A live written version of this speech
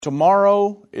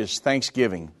Tomorrow is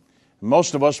Thanksgiving.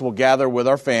 Most of us will gather with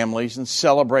our families and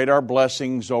celebrate our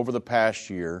blessings over the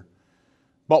past year.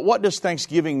 But what does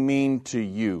Thanksgiving mean to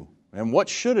you? And what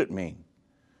should it mean?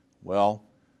 Well,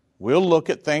 we'll look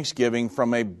at Thanksgiving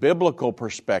from a biblical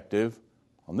perspective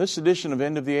on this edition of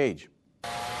End of the Age.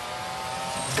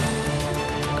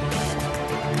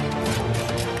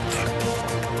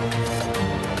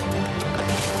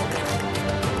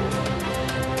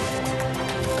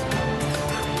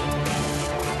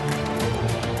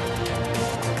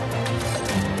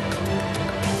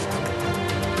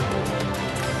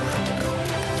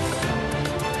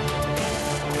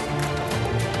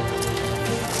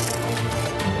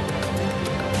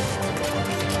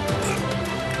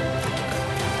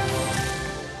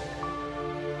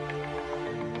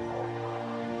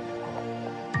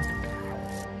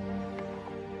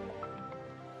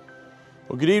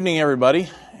 Well, good evening, everybody,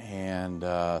 and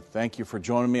thank you for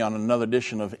joining me on another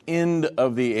edition of End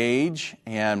of the Age.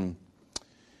 And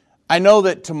I know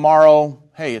that tomorrow,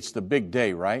 hey, it's the big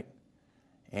day, right?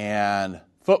 And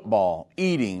football,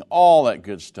 eating, all that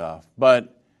good stuff.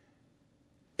 But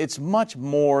it's much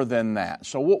more than that.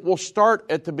 So we'll start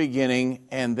at the beginning,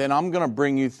 and then I'm going to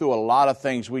bring you through a lot of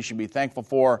things we should be thankful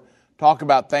for, talk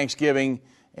about Thanksgiving,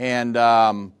 and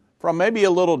from maybe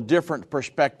a little different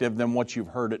perspective than what you've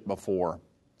heard it before.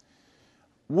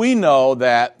 We know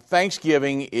that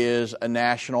Thanksgiving is a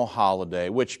national holiday,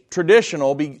 which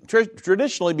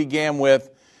traditionally began with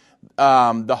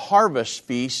the harvest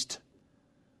feast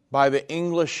by the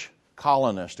English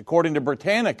colonists. According to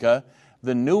Britannica,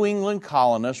 the New England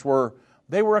colonists were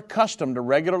accustomed to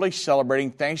regularly celebrating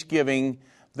Thanksgiving,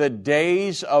 the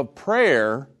days of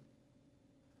prayer,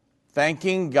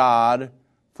 thanking God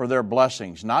for their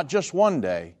blessings. Not just one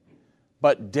day,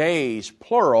 but days,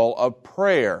 plural, of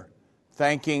prayer,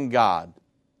 thanking God.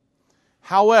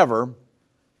 However,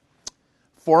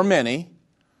 for many,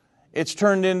 it's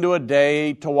turned into a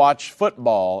day to watch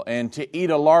football and to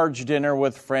eat a large dinner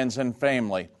with friends and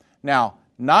family. Now,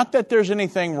 not that there's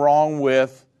anything wrong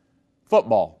with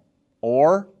football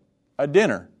or a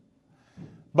dinner,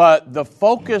 but the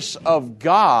focus of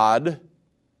God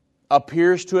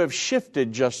appears to have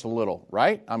shifted just a little,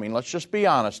 right? I mean, let's just be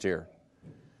honest here.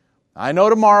 I know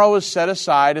tomorrow is set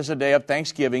aside as a day of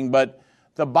Thanksgiving, but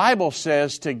the Bible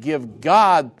says to give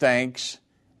God thanks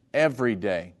every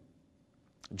day.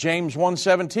 James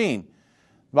 1:17,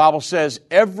 the Bible says,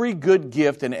 "Every good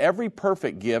gift and every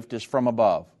perfect gift is from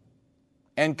above,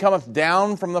 and cometh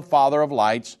down from the Father of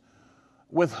lights,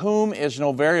 with whom is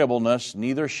no variableness,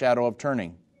 neither shadow of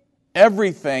turning."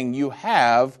 Everything you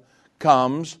have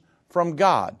comes from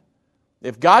God.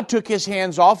 If God took His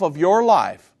hands off of your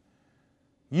life,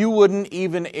 you wouldn't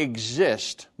even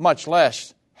exist, much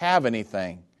less have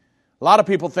anything. A lot of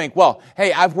people think, well,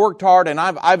 hey, I've worked hard and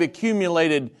I've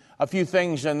accumulated a few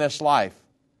things in this life.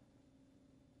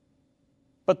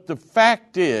 But the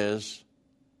fact is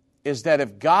that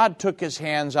if God took His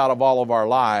hands out of all of our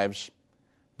lives,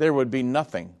 there would be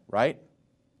nothing, right?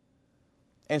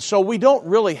 And so we don't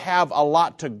really have a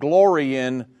lot to glory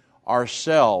in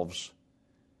ourselves.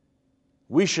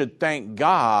 We should thank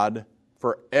God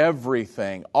for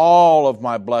everything, all of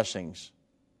my blessings.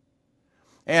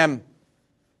 And,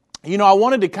 you know, I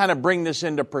wanted to kind of bring this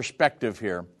into perspective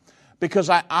here because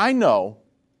I know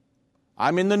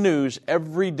I'm in the news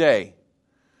every day.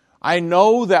 I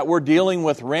know that we're dealing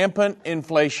with rampant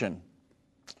inflation,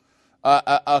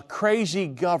 a crazy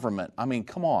government. I mean,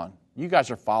 come on. You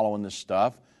guys are following this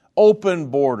stuff. Open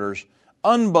borders,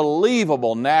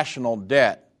 unbelievable national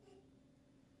debt,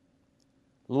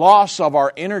 loss of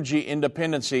our energy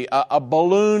independency, a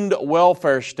ballooned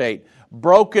welfare state,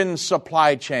 broken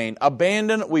supply chain,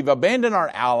 we've abandoned our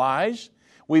allies,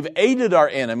 we've aided our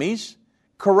enemies,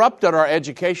 corrupted our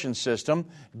education system,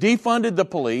 defunded the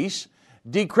police,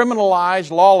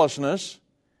 decriminalized lawlessness.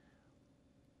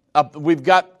 We've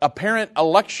got apparent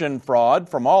election fraud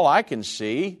from all I can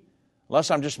see,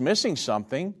 unless I'm just missing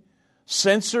something.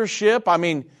 Censorship, I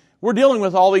mean, we're dealing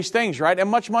with all these things, right? And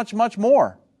much, much, much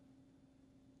more.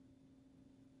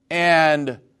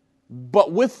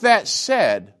 But with that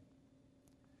said,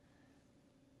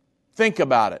 think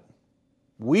about it.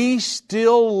 We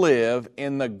still live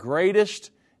in the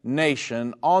greatest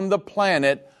nation on the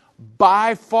planet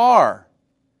by far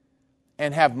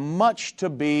and have much to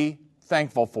be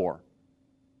thankful for.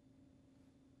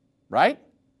 Right?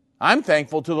 I'm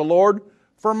thankful to the Lord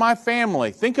for my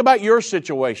family. Think about your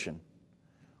situation.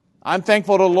 I'm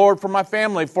thankful to the Lord for my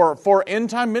family, for End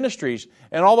Time Ministries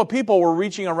and all the people we're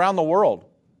reaching around the world.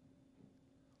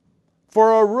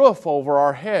 For a roof over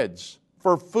our heads,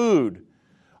 for food,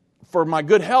 for my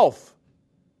good health,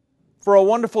 for a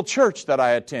wonderful church that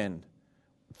I attend,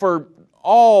 for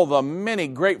all the many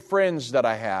great friends that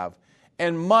I have,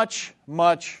 and much,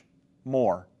 much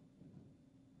more.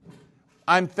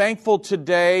 I'm thankful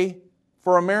today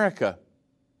for America.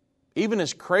 Even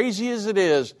as crazy as it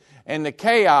is, and the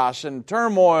chaos and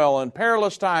turmoil and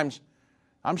perilous times,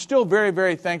 I'm still very,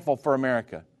 very thankful for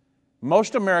America.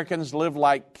 Most Americans live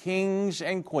like kings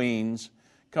and queens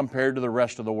compared to the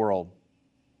rest of the world.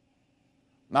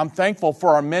 I'm thankful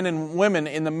for our men and women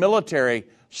in the military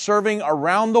serving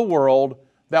around the world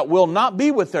that will not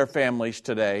be with their families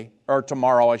today, or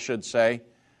tomorrow I should say,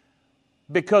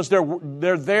 because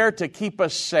they're there to keep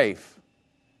us safe.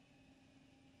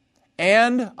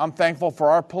 And I'm thankful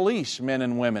for our police men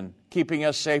and women keeping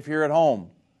us safe here at home.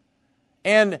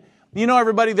 And you know,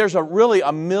 everybody, there's really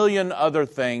a million other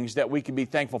things that we can be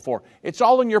thankful for. It's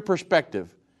all in your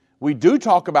perspective. We do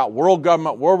talk about world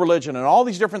government, world religion, and all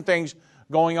these different things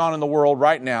going on in the world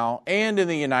right now and in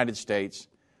the United States.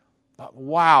 But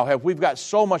wow, we've got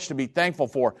so much to be thankful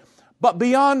for. But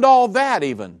beyond all that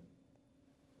even,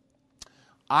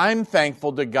 I'm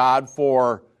thankful to God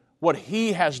for what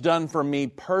He has done for me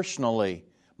personally,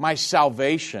 my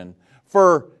salvation,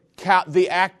 for the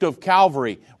act of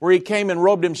Calvary, where He came and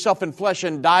robed Himself in flesh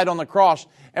and died on the cross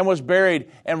and was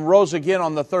buried and rose again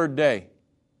on the third day.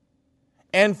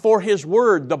 And for His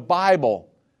Word, the Bible,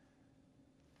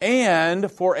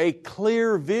 and for a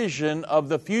clear vision of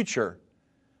the future.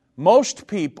 Most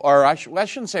people, or I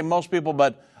shouldn't say most people,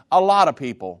 but a lot of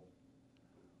people,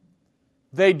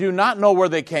 they do not know where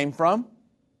they came from,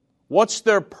 what's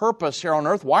their purpose here on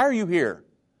earth, why are you here,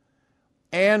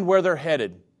 and where they're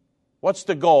headed. What's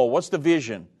the goal? What's the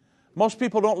vision? Most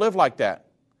people don't live like that.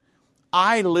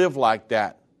 I live like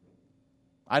that.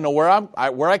 I know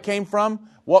where I came from,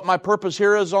 what my purpose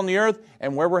here is on the earth,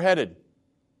 and where we're headed.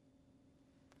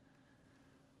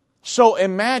 So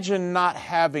imagine not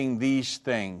having these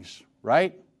things,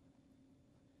 right?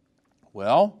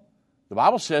 Well, the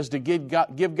Bible says to give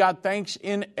God thanks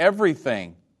in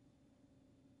everything.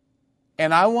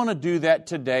 And I want to do that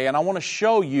today, and I want to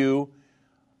show you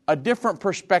a different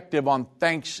perspective on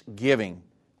thanksgiving.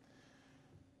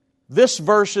 This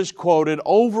verse is quoted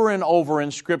over and over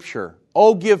in Scripture.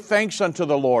 Oh, give thanks unto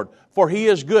the Lord, for He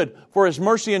is good, for His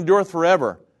mercy endureth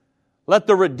forever. Let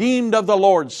the redeemed of the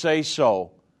Lord say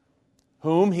so,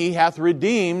 whom He hath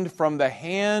redeemed from the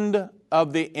hand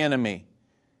of the enemy.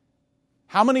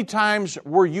 How many times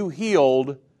were you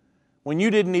healed when you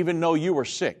didn't even know you were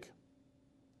sick?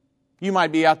 You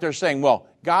might be out there saying, well,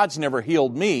 God's never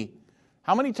healed me.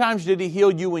 How many times did He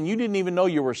heal you when you didn't even know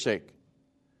you were sick?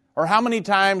 Or how many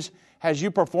times has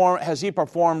He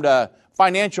performed a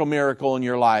financial miracle in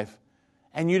your life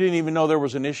and you didn't even know there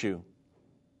was an issue?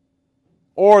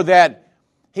 Or that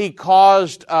He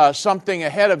caused something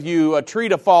ahead of you, a tree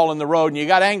to fall in the road, and you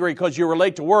got angry because you were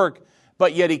late to work,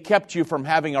 but yet He kept you from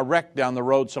having a wreck down the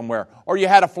road somewhere. Or you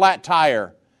had a flat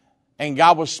tire and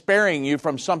God was sparing you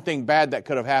from something bad that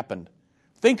could have happened.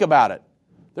 Think about it.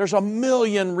 There's a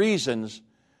million reasons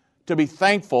to be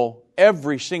thankful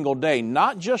every single day,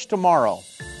 not just tomorrow.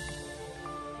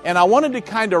 And I wanted to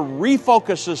kind of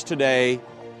refocus this today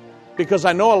because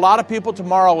I know a lot of people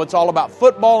tomorrow, it's all about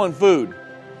football and food.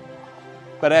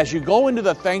 But as you go into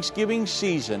the Thanksgiving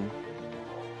season,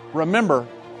 remember,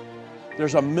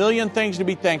 there's a million things to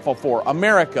be thankful for.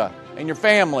 America and your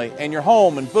family and your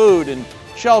home and food and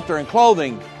shelter and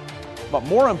clothing. But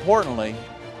more importantly,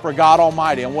 for God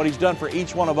Almighty and what He's done for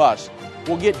each one of us.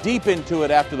 We'll get deep into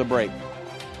it after the break.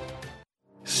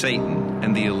 Satan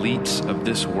and the elites of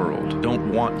this world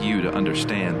don't want you to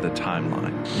understand the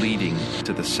timeline leading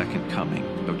to the second coming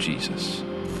of Jesus.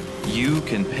 You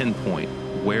can pinpoint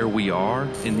where we are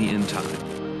in the end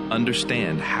time,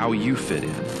 understand how you fit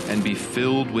in, and be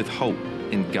filled with hope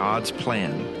in God's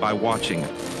plan by watching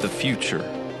The Future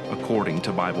According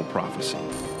to Bible Prophecy.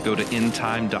 Go to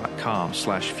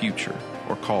endtime.com/future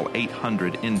or call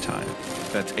 800-END-TIME.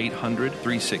 That's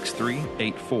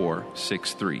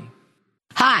 800-363-8463.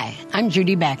 Hi, I'm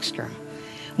Judy Baxter.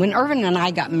 When Irvin and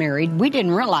I got married, we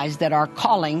didn't realize that our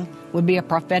calling would be a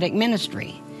prophetic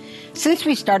ministry. Since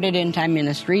we started End Time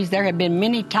Ministries, there have been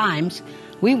many times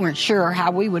we weren't sure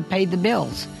how we would pay the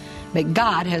bills, but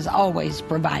God has always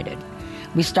provided.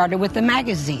 We started with a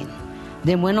magazine,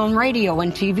 then went on radio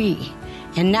and TV,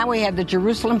 and now we have the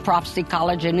Jerusalem Prophecy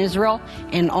College in Israel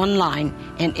and online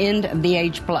and End of the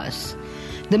Age Plus.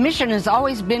 The mission has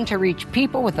always been to reach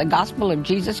people with the gospel of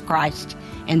Jesus Christ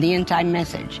and the end time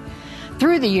message.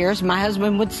 Through the years, my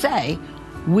husband would say,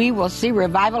 we will see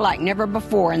revival like never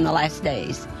before in the last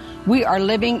days. We are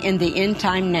living in the end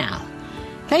time now.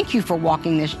 Thank you for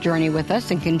walking this journey with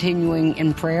us and continuing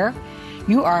in prayer.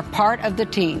 You are a part of the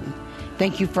team.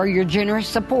 Thank you for your generous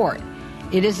support.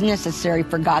 It is necessary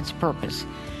for God's purpose.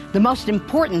 The most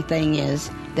important thing is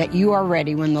that you are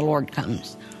ready when the Lord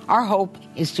comes. Our hope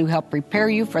is to help prepare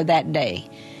you for that day.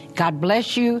 God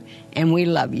bless you, and we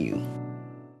love you.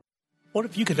 What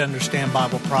if you could understand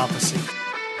Bible prophecy?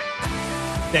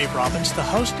 Dave Robbins, the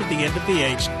host of the End of the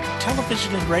Age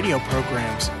television and radio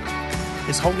programs,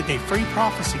 is holding a free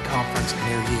prophecy conference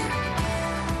near you.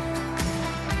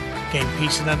 Gain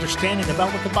peace and understanding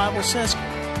about what the Bible says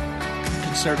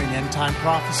concerning end-time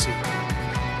prophecy.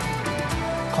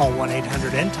 Call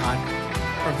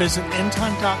 1-800-END-TIME or visit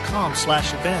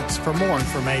endtime.com/events for more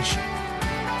information.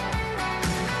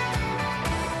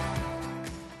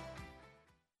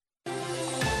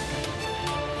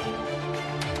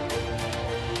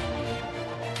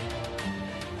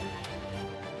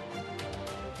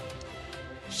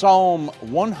 Psalm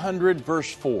 100,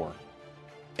 verse 4.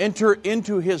 Enter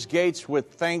into his gates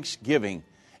with thanksgiving,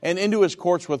 and into his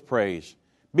courts with praise.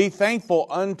 Be thankful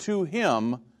unto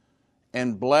him,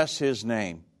 and bless his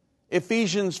name.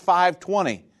 Ephesians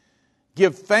 5:20.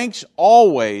 Give thanks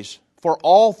always for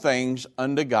all things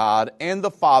unto God and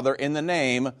the Father in the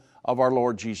name of our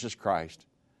Lord Jesus Christ.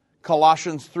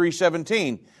 Colossians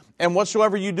 3:17. And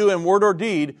whatsoever you do in word or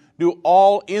deed, do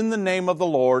all in the name of the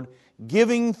Lord,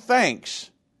 giving thanks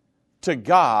to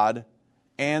God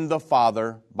and the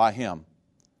Father by him.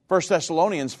 1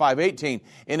 Thessalonians 5:18.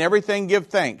 In everything give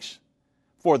thanks,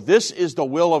 for this is the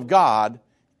will of God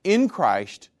in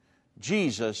Christ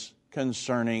Jesus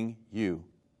concerning you.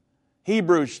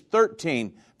 Hebrews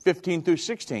 13:15 through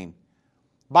 16.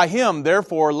 By him,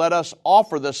 therefore, let us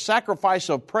offer the sacrifice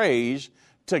of praise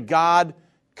to God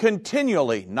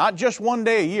continually, not just one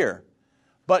day a year,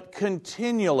 but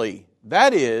continually.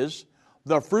 That is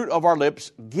the fruit of our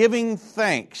lips, giving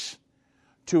thanks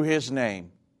to his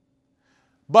name.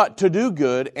 But to do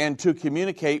good and to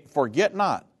communicate, forget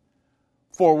not.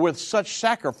 For with such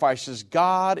sacrifices,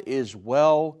 God is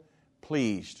well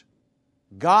pleased.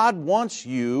 God wants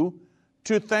you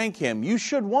to thank him. You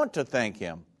should want to thank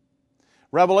him.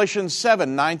 Revelation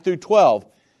 7:9 through 12.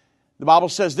 The Bible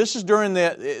says this is during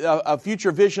a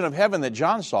future vision of heaven that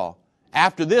John saw.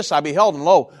 After this I beheld, and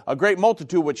lo, a great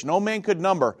multitude which no man could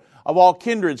number, of all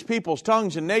kindreds, peoples,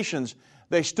 tongues, and nations.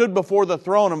 They stood before the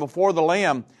throne and before the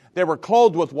Lamb. They were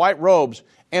clothed with white robes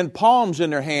and palms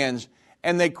in their hands.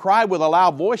 And they cried with a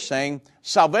loud voice, saying,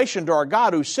 Salvation to our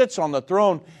God who sits on the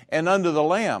throne and unto the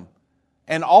Lamb.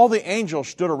 And all the angels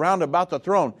stood around about the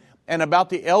throne and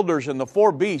about the elders and the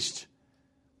four beasts.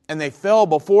 And they fell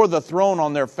before the throne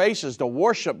on their faces to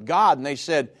worship God. And they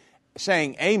said,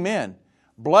 saying, Amen.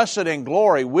 Blessed and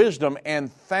glory, wisdom,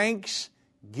 and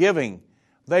thanksgiving.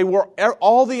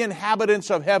 All the inhabitants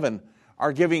of heaven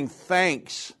are giving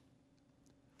thanks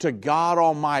to God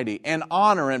Almighty, and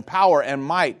honor and power and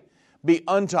might be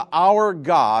unto our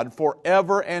God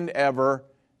forever and ever.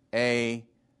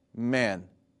 Amen.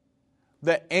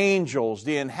 The angels,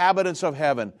 the inhabitants of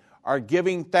heaven, are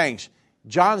giving thanks.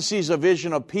 John sees a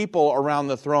vision of people around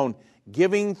the throne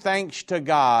giving thanks to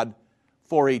God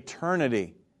for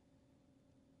eternity.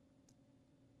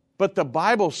 But the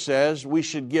Bible says we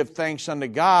should give thanks unto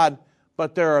God,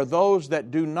 but there are those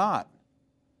that do not.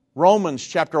 Romans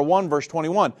chapter 1, verse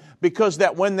 21. Because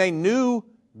that when they knew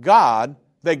God,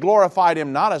 they glorified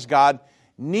him not as God,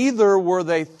 neither were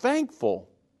they thankful.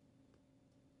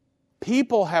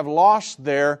 People have lost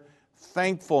their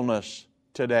thankfulness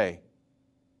today.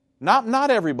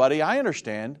 Not everybody, I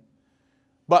understand,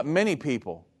 but many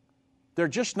people. They're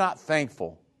just not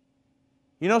thankful.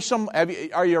 You know,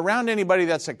 are you around anybody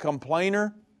that's a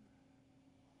complainer?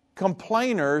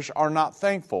 Complainers are not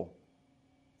thankful.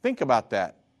 Think about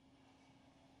that.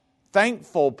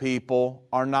 Thankful people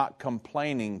are not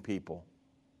complaining people.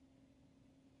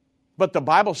 But the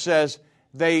Bible says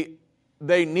they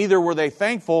neither were they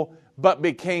thankful, but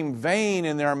became vain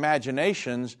in their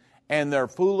imaginations, and their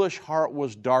foolish heart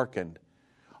was darkened.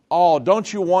 Oh,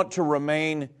 don't you want to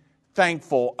remain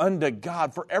thankful unto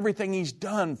God for everything He's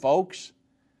done, folks?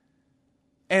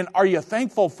 And are you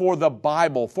thankful for the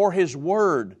Bible, for His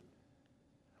Word?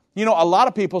 You know, a lot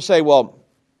of people say, well,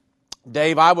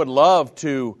 Dave, I would love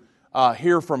to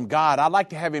hear from God. I'd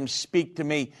like to have Him speak to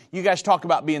me. You guys talk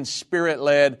about being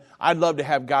Spirit-led. I'd love to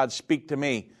have God speak to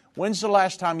me. When's the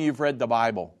last time you've read the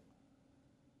Bible?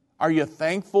 Are you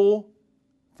thankful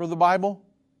for the Bible?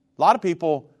 A lot of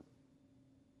people,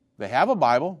 they have a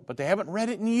Bible, but they haven't read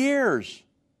it in years.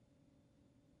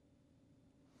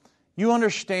 You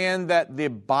understand that the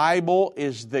Bible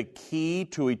is the key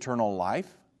to eternal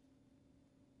life?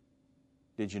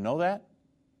 Did you know that?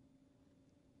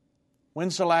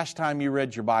 When's the last time you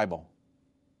read your Bible?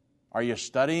 Are you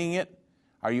studying it?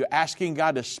 Are you asking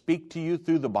God to speak to you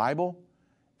through the Bible?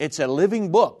 It's a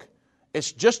living book.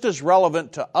 It's just as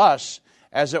relevant to us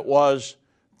as it was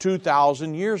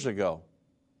 2,000 years ago.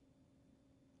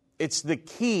 It's the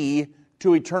key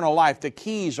to eternal life. The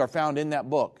keys are found in that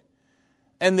book.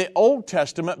 And the Old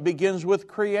Testament begins with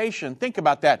creation. Think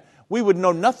about that. We would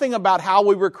know nothing about how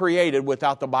we were created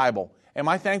without the Bible. Am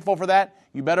I thankful for that?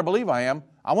 You better believe I am.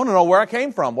 I want to know where I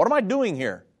came from. What am I doing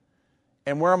here?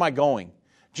 And where am I going?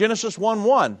 Genesis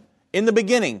 1:1, in the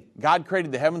beginning, God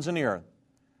created the heavens and the earth.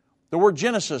 The word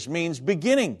Genesis means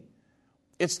beginning.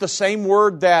 It's the same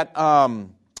word that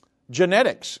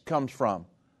genetics comes from.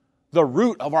 The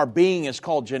root of our being is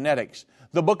called genetics.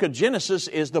 The book of Genesis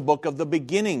is the book of the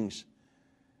beginnings.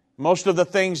 Most of the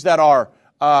things that are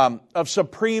of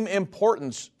supreme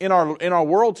importance in our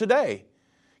world today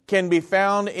can be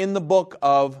found in the book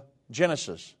of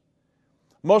Genesis.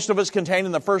 Most of it's contained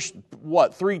in the first,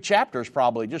 3 chapters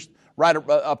probably, just right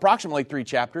approximately 3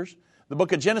 chapters. The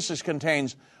book of Genesis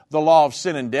contains the law of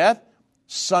sin and death,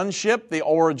 sonship, the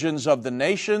origins of the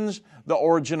nations, the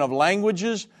origin of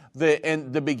languages,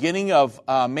 the beginning of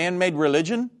man-made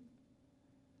religion,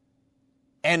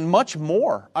 and much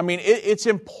more. I mean, it's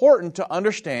important to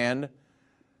understand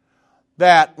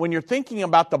that when you're thinking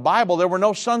about the Bible, there were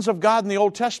no sons of God in the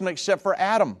Old Testament except for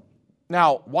Adam.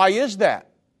 Now, why is that?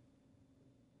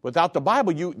 Without the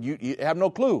Bible, you have no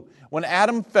clue. When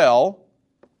Adam fell,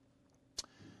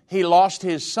 he lost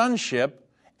his sonship,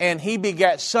 and he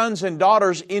begat sons and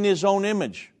daughters in his own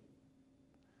image.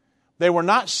 They were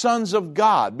not sons of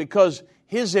God because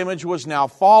his image was now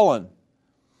fallen.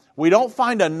 We don't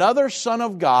find another son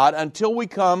of God until we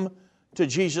come to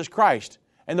Jesus Christ.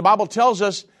 And the Bible tells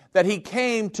us that He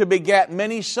came to beget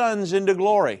many sons into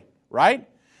glory, right?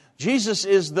 Jesus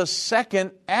is the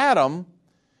second Adam,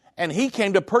 and He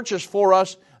came to purchase for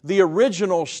us the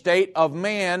original state of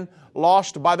man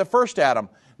lost by the first Adam.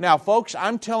 Now, folks,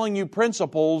 I'm telling you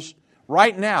principles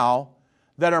right now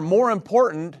that are more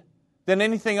important than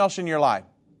anything else in your life.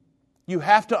 You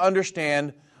have to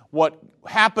understand what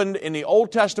happened in the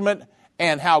Old Testament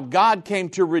and how God came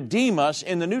to redeem us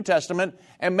in the New Testament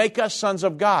and make us sons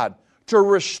of God, to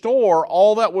restore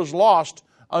all that was lost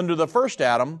under the first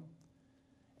Adam.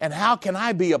 And how can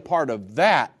I be a part of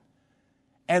that?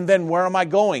 And then where am I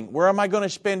going? Where am I going to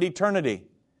spend eternity?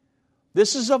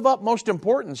 This is of utmost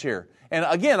importance here. And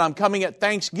again, I'm coming at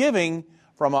Thanksgiving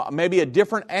from maybe a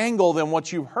different angle than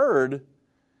what you've heard.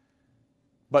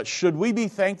 But should we be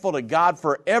thankful to God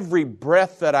for every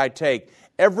breath that I take?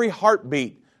 Every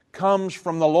heartbeat comes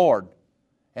from the Lord.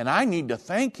 And I need to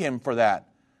thank Him for that.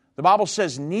 The Bible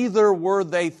says, neither were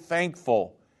they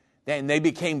thankful. And they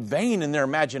became vain in their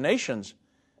imaginations.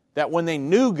 That when they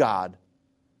knew God,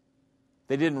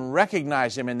 they didn't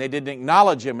recognize Him and they didn't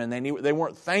acknowledge Him and they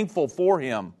weren't thankful for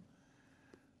Him.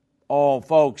 Oh,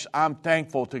 folks, I'm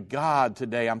thankful to God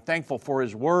today. I'm thankful for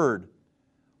His Word.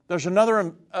 There's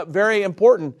another very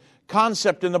important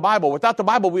concept in the Bible. Without the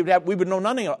Bible, we would know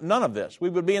none of this. We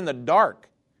would be in the dark.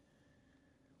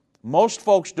 Most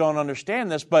folks don't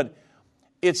understand this, but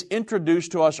it's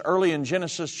introduced to us early in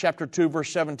Genesis chapter 2,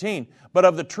 verse 17. But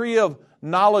of the tree of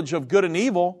knowledge of good and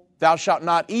evil, thou shalt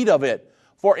not eat of it.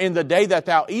 For in the day that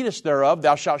thou eatest thereof,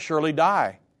 thou shalt surely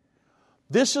die.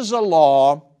 This is a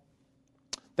law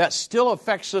that still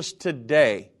affects us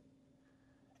today.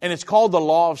 And it's called the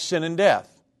law of sin and death.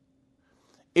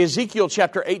 Ezekiel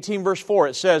chapter 18, verse 4,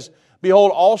 it says,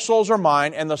 behold, all souls are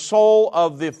mine, and the soul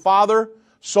of the Father,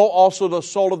 so also the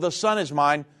soul of the Son is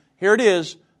mine. Here it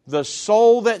is, the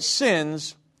soul that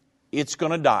sins, it's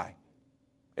going to die.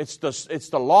 It's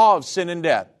the law of sin and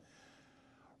death.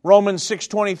 Romans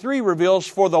 6:23 reveals,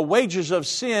 for the wages of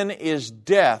sin is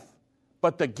death,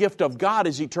 but the gift of God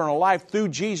is eternal life through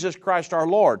Jesus Christ our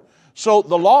Lord. So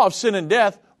the law of sin and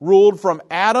death ruled from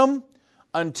Adam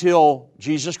until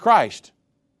Jesus Christ.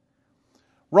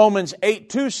 Romans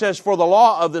 8:2 says, for the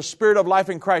law of the Spirit of life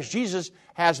in Christ Jesus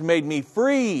has made me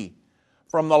free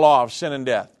from the law of sin and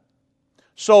death.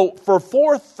 So for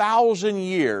 4,000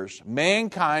 years,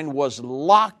 mankind was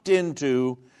locked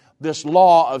into this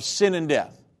law of sin and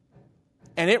death.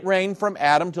 And it reigned from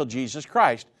Adam till Jesus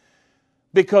Christ.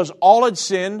 Because all had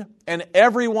sinned and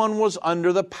everyone was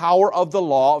under the power of the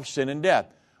law of sin and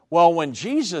death. Well, when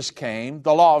Jesus came,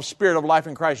 the law of Spirit of life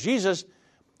in Christ Jesus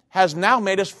has now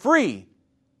made us free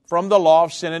from the law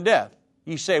of sin and death.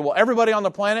 You say, well, everybody on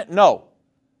the planet? No.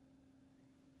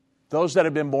 Those that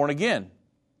have been born again.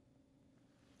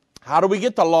 How do we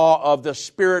get the law of the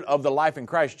Spirit of the life in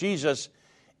Christ Jesus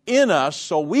in us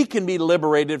so we can be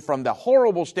liberated from the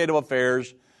horrible state of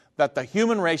affairs that the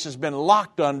human race has been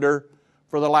locked under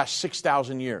for the last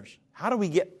 6,000 years? How do we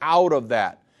get out of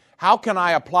that? How can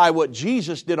I apply what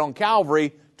Jesus did on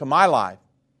Calvary to my life?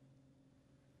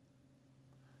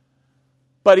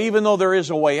 But even though there is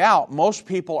a way out, most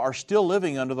people are still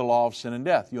living under the law of sin and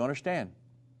death. You understand?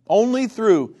 Only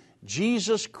through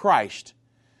Jesus Christ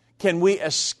can we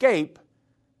escape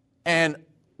and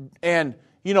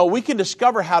we can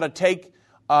discover how to take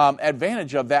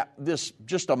advantage of that, this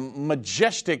just a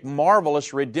majestic,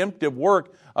 marvelous, redemptive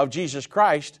work of Jesus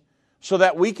Christ, so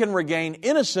that we can regain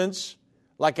innocence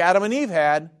like Adam and Eve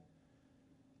had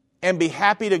and be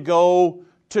happy to go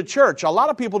to church. A lot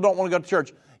of people don't want to go to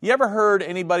church. You ever heard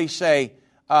anybody say,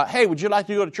 hey, would you like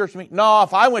to go to church with me? No,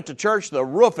 if I went to church, the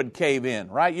roof would cave in,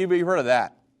 right? You've heard of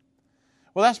that.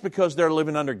 Well, that's because they're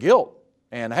living under guilt.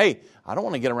 And hey, I don't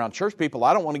want to get around church people.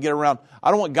 I don't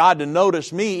want God to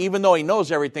notice me, even though He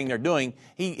knows everything they're doing.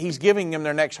 He's giving them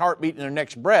their next heartbeat and their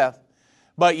next breath.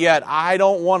 But yet, I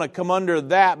don't want to come under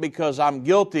that because I'm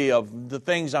guilty of the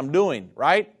things I'm doing,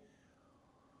 right?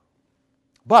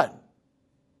 But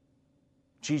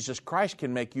Jesus Christ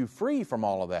can make you free from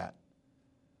all of that.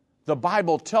 The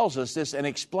Bible tells us this and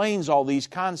explains all these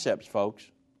concepts, folks.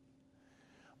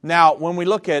 Now, when we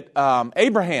look at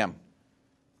Abraham,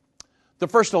 the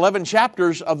first 11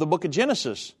 chapters of the book of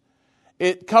Genesis,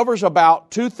 it covers about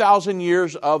 2,000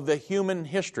 years of the human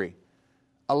history.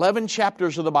 11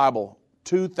 chapters of the Bible,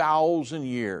 2,000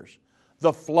 years.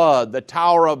 The flood, the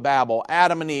Tower of Babel,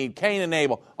 Adam and Eve, Cain and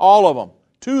Abel, all of them.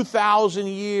 2,000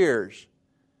 years.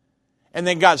 And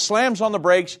then God slams on the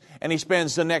brakes and He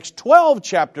spends the next 12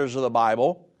 chapters of the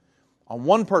Bible on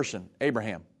one person,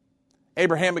 Abraham.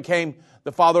 Abraham became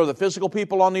the father of the physical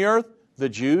people on the earth, the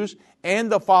Jews,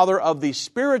 and the father of the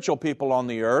spiritual people on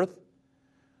the earth,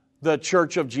 the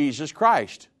Church of Jesus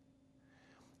Christ.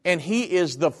 And he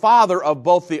is the father of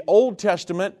both the Old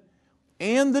Testament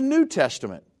and the New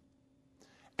Testament.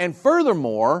 And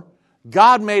furthermore,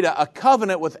 God made a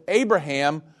covenant with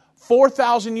Abraham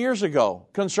 4,000 years ago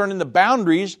concerning the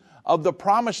boundaries of the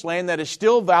promised land that is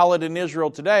still valid in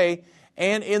Israel today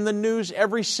and in the news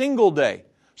every single day.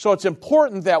 So it's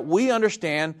important that we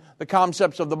understand the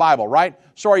concepts of the Bible, right?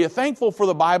 So are you thankful for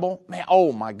the Bible? Man,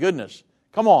 oh my goodness.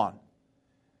 Come on.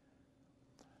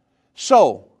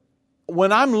 So,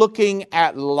 when I'm looking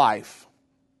at life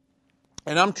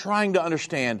and I'm trying to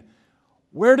understand,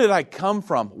 where did I come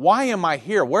from? Why am I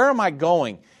here? Where am I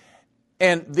going?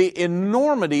 And the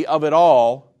enormity of it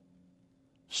all,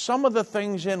 some of the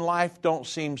things in life don't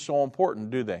seem so important,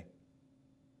 do they?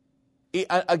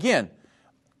 Again,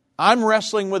 I'm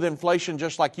wrestling with inflation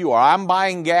just like you are. I'm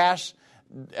buying gas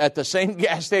at the same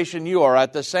gas station you are,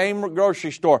 at the same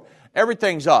grocery store.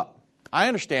 Everything's up. I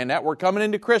understand that. We're coming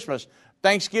into Christmas.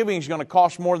 Thanksgiving is going to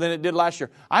cost more than it did last year.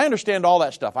 I understand all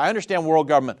that stuff. I understand world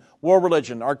government, world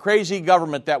religion, our crazy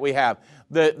government that we have,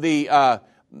 the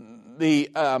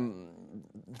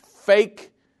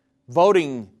fake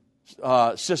voting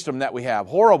system that we have,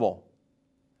 horrible,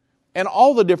 and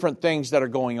all the different things that are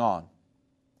going on.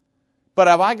 But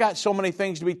have I got so many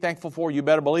things to be thankful for? You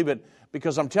better believe it,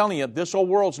 because I'm telling you, this old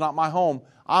world's not my home.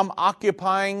 I'm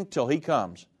occupying till He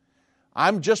comes.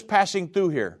 I'm just passing through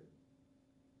here.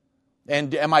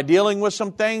 And am I dealing with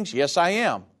some things? Yes, I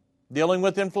am. Dealing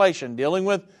with inflation, dealing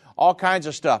with all kinds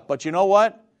of stuff. But you know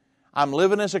what? I'm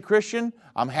living as a Christian.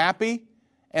 I'm happy.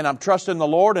 And I'm trusting the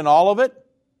Lord in all of it.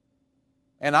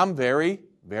 And I'm very,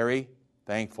 very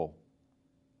thankful.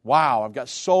 Wow, I've got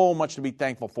so much to be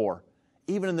thankful for,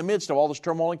 even in the midst of all this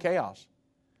turmoil and chaos.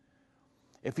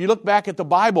 If you look back at the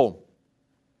Bible,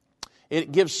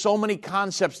 it gives so many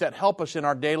concepts that help us in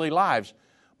our daily lives.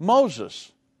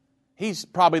 Moses, he's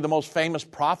probably the most famous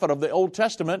prophet of the Old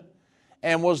Testament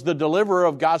and was the deliverer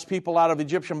of God's people out of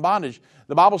Egyptian bondage.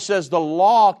 The Bible says the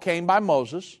law came by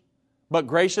Moses, but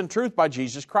grace and truth by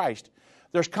Jesus Christ.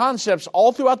 There's concepts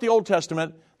all throughout the Old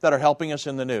Testament that are helping us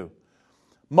in the New.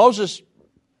 Moses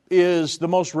is the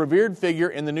most revered figure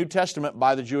in the New Testament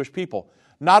by the Jewish people.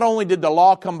 Not only did the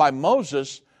law come by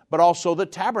Moses, but also the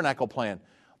tabernacle plan.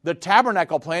 The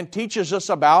tabernacle plan teaches us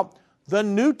about the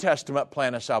New Testament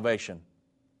plan of salvation.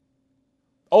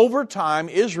 Over time,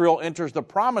 Israel enters the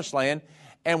promised land,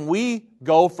 and we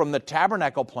go from the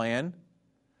tabernacle plan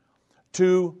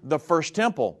to the first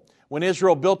temple. When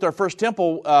Israel built their first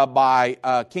temple by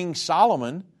King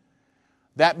Solomon,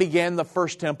 that began the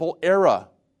first temple era.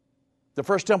 The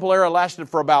first temple era lasted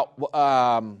for about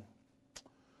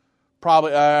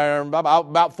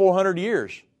 400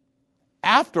 years.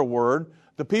 Afterward,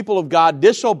 the people of God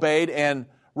disobeyed and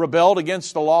rebelled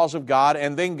against the laws of God,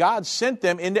 and then God sent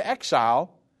them into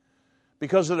exile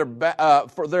because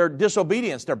of for their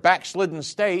disobedience, their backslidden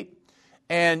state.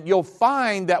 And you'll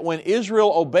find that when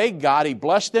Israel obeyed God, He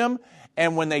blessed them,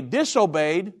 And when they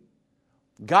disobeyed,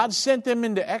 God sent them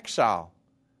into exile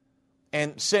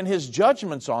and sent His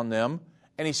judgments on them,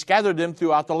 and He scattered them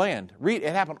throughout the land. It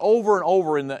happened over and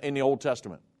over in the Old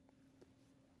Testament.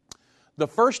 The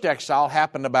first exile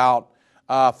happened about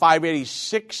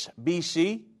 586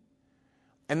 BC,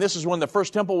 and this is when the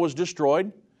first temple was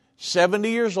destroyed. 70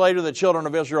 years later, the children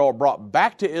of Israel were brought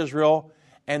back to Israel,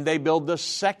 and they built the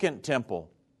second temple.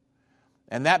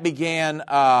 And that began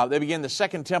the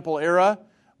Second Temple era,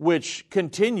 which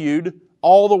continued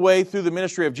all the way through the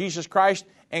ministry of Jesus Christ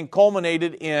and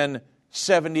culminated in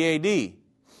 70 A.D.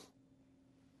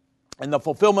 And the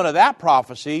fulfillment of that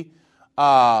prophecy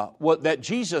that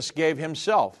Jesus gave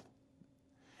Himself.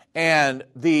 And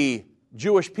the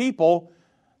Jewish people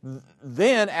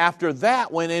then, after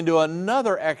that, went into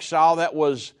another exile that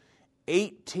was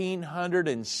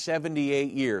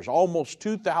 1,878 years, almost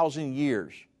 2,000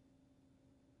 years.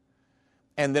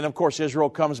 And then, of course, Israel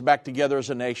comes back together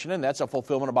as a nation, and that's a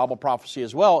fulfillment of Bible prophecy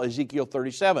as well, Ezekiel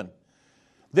 37.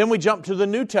 Then we jump to the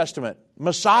New Testament.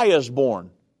 Messiah is born.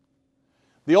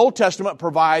 The Old Testament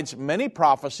provides many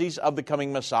prophecies of the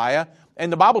coming Messiah,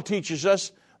 and the Bible teaches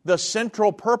us the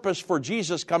central purpose for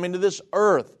Jesus coming to this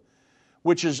earth,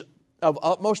 which is of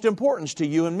utmost importance to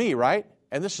you and me, right?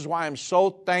 And this is why I'm so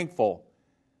thankful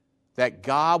that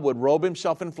God would robe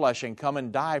Himself in flesh and come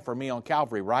and die for me on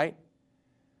Calvary, right?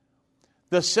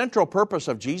 The central purpose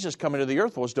of Jesus coming to the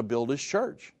earth was to build His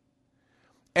church.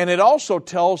 And it also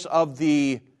tells of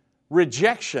the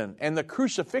rejection and the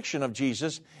crucifixion of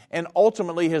Jesus and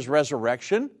ultimately His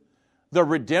resurrection, the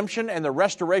redemption and the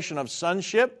restoration of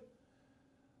sonship.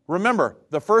 Remember,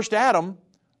 the first Adam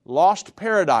lost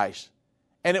paradise,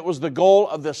 and it was the goal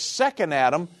of the second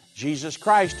Adam, Jesus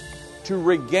Christ, to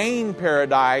regain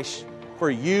paradise for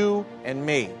you and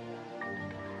me.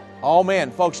 Oh man,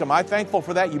 folks, am I thankful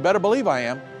for that? You better believe I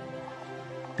am.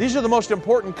 These are the most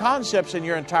important concepts in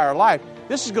your entire life.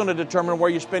 This is going to determine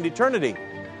where you spend eternity.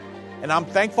 And I'm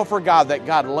thankful for God that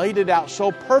God laid it out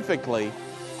so perfectly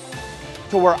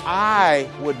to where I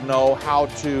would know how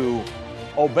to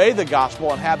obey the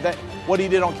gospel and have that what He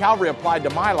did on Calvary applied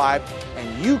to my life,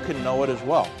 and you can know it as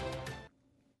well.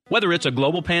 Whether it's a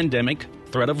global pandemic,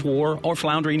 threat of war, or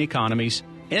floundering economies,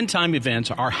 end-time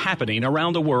events are happening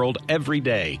around the world every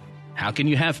day. How can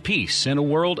you have peace in a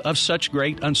world of such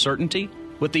great uncertainty?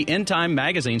 With the End Time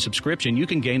Magazine subscription, you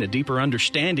can gain a deeper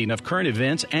understanding of current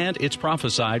events and its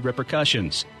prophesied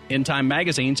repercussions. End Time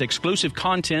Magazine's exclusive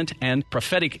content and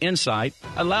prophetic insight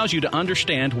allows you to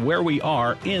understand where we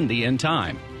are in the end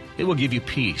time. It will give you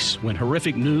peace when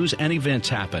horrific news and events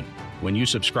happen. When you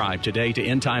subscribe today to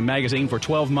End Time Magazine for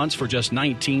 12 months for just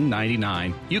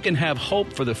 $19.99, you can have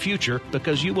hope for the future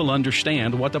because you will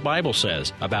understand what the Bible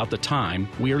says about the time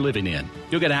we are living in.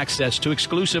 You'll get access to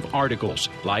exclusive articles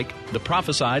like the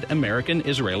Prophesied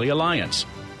American-Israeli Alliance,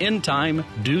 End Time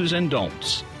Do's and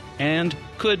Don'ts, and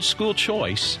Could School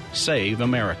Choice Save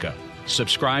America?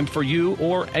 Subscribe for you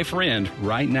or a friend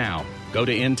right now. Go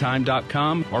to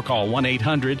endtime.com or call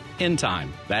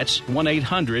 1-800-END-TIME. That's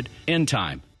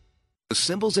 1-800-END-TIME. The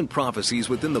symbols and prophecies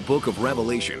within the book of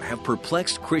Revelation have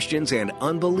perplexed Christians and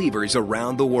unbelievers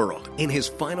around the world. In his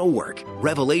final work,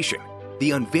 Revelation,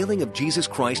 The Unveiling of Jesus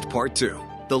Christ Part 2,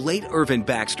 the late Irvin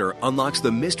Baxter unlocks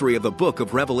the mystery of the book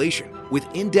of Revelation with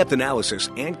in-depth analysis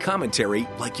and commentary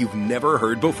like you've never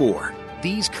heard before.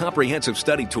 These comprehensive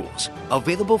study tools,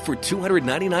 available for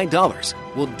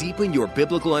 $299, will deepen your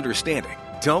biblical understanding.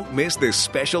 Don't miss this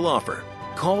special offer.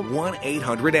 Call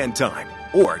 1-800-END-TIME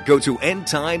or go to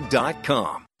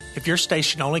endtime.com. If your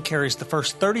station only carries the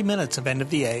first 30 minutes of End of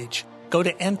the Age, go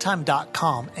to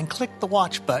endtime.com and click the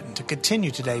watch button to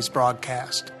continue today's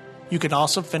broadcast. You can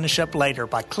also finish up later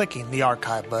by clicking the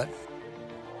archive button.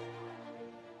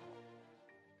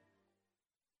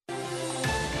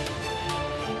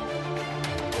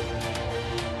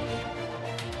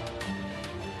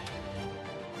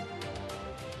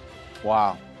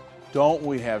 Wow. Don't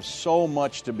we have so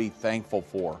much to be thankful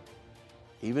for?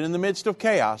 Even in the midst of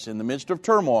chaos, in the midst of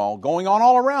turmoil going on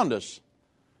all around us.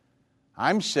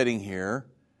 I'm sitting here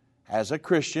as a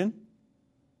Christian,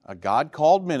 a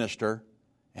God-called minister,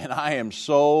 and I am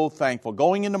so thankful.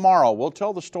 Going in tomorrow, we'll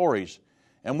tell the stories,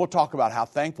 and we'll talk about how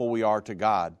thankful we are to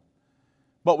God.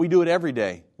 But we do it every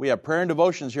day. We have prayer and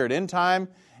devotions here at End Time,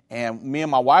 and me and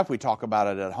my wife, we talk about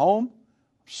it at home.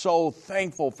 So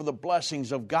thankful for the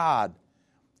blessings of God,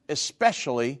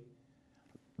 especially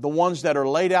the ones that are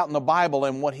laid out in the Bible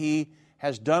and what He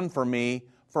has done for me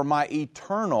for my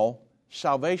eternal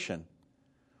salvation.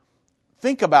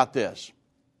 Think about this.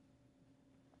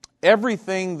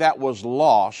 Everything that was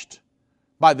lost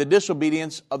by the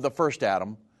disobedience of the first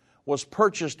Adam was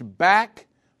purchased back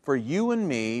for you and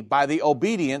me by the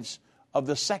obedience of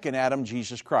the second Adam,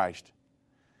 Jesus Christ.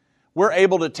 We're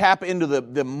able to tap into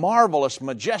the marvelous,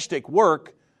 majestic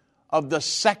work of the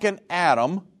second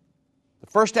Adam. The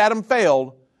first Adam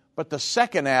failed, but the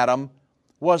second Adam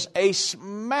was a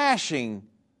smashing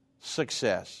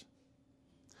success.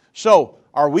 So,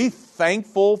 are we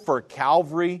thankful for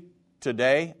Calvary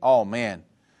today? Oh man,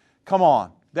 come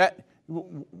on.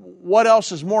 What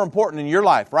else is more important in your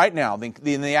life right now than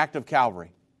the act of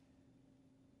Calvary?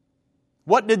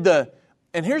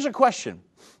 And here's a question,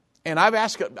 and I've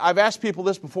asked people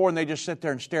this before and they just sit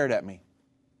there and stared at me.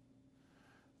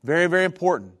 Very, very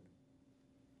important.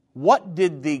 What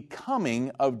did the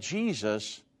coming of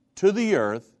Jesus to the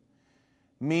earth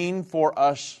mean for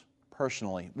us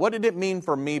personally? What did it mean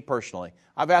for me personally?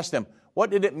 I've asked them, what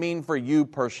did it mean for you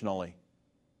personally?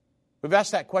 We've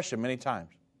asked that question many times.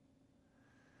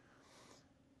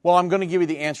 Well, I'm going to give you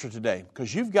the answer today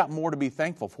because you've got more to be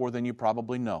thankful for than you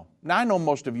probably know. Now, I know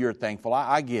most of you are thankful.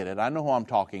 I get it. I know who I'm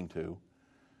talking to.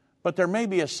 But there may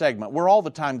be a segment. We're all the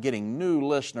time getting new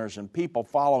listeners and people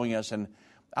following us, and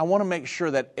I want to make sure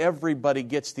that everybody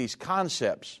gets these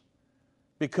concepts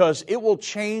because it will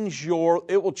change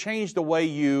the way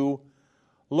you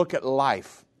look at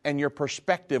life and your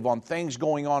perspective on things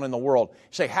going on in the world. You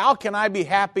say, how can I be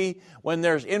happy when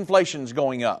there's inflation's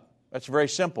going up? That's very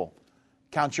simple.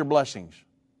 Count your blessings.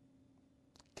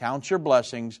 Count your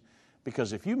blessings,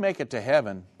 because if you make it to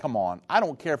heaven, come on, I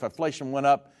don't care if inflation went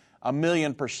up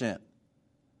 1,000,000%.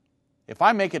 If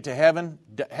I make it to heaven,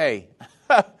 hey,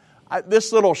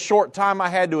 this little short time I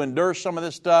had to endure some of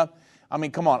this stuff, I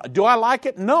mean, come on. Do I like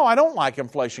it? No, I don't like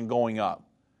inflation going up.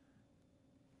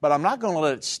 But I'm not going to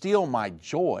let it steal my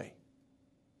joy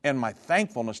and my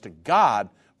thankfulness to God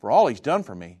for all He's done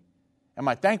for me and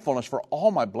my thankfulness for all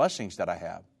my blessings that I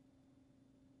have.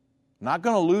 Not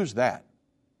going to lose that.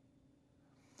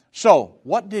 So,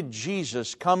 what did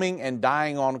Jesus coming and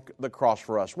dying on the cross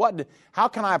for us? How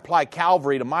can I apply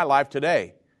Calvary to my life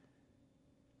today?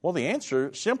 Well, the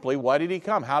answer simply, why did He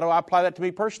come? How do I apply that to me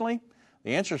personally?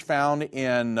 The answer is found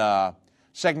in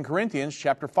 2 Corinthians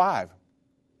chapter 5.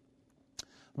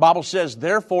 The Bible says,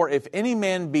 therefore, if any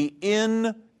man be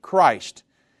in Christ,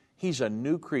 he's a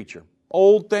new creature.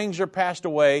 Old things are passed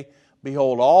away.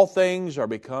 Behold, all things are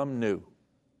become new.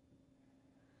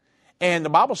 And the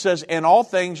Bible says, and all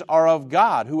things are of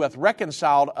God, who hath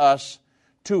reconciled us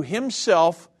to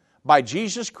Himself by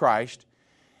Jesus Christ,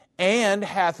 and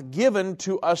hath given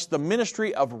to us the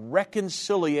ministry of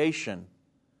reconciliation.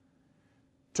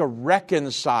 To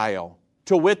reconcile.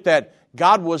 To wit, that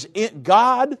God was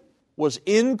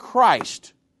in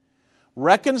Christ,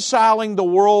 reconciling the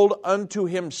world unto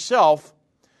Himself,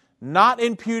 not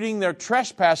imputing their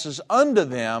trespasses unto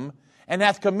them, and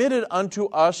hath committed unto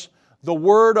us the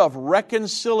word of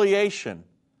reconciliation.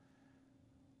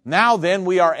 Now then,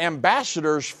 we are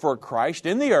ambassadors for Christ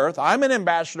in the earth. I'm an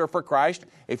ambassador for Christ.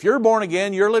 If you're born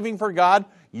again, you're living for God,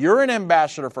 you're an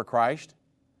ambassador for Christ.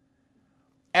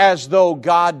 As though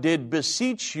God did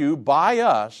beseech you by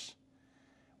us,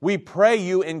 we pray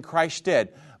you in Christ's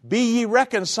stead. Be ye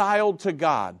reconciled to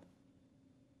God.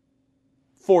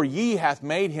 For He hath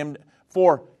made Him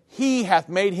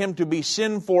to be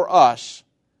sin for us,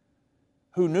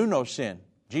 who knew no sin.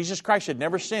 Jesus Christ had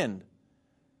never sinned.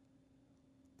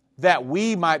 That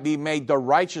we might be made the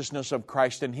righteousness of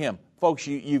Christ in Him. Folks,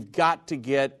 you've got to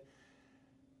get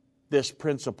this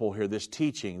principle here, this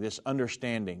teaching, this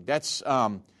understanding. That's,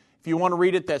 if you want to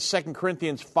read it, that's 2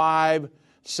 Corinthians 5,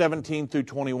 17 through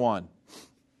 21.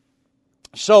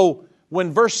 So,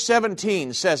 when verse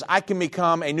 17 says, I can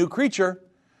become a new creature,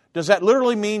 does that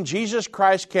literally mean Jesus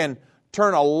Christ can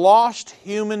turn a lost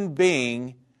human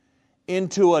being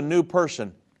into a new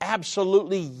person?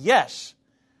 Absolutely yes.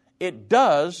 It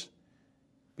does,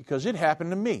 because it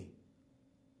happened to me.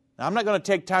 Now, I'm not going to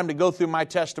take time to go through my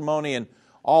testimony and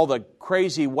all the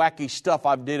crazy, wacky stuff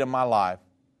I've did in my life.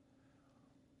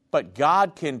 But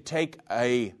God can take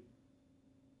I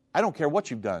don't care what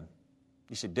you've done.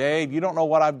 You say, Dave, you don't know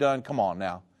what I've done. Come on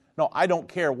now. No, I don't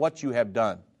care what you have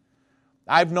done.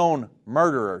 I've known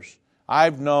murderers.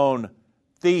 I've known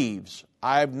thieves.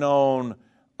 I've known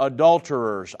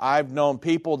adulterers. I've known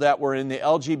people that were in the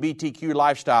LGBTQ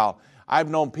lifestyle. I've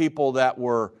known people that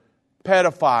were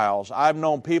pedophiles. I've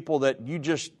known people that you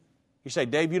say,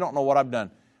 Dave, you don't know what I've done.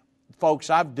 Folks,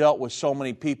 I've dealt with so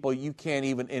many people you can't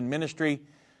even, in ministry,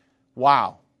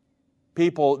 wow.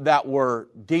 People that were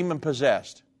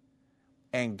demon-possessed.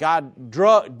 And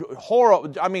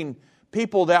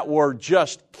people that were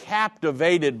just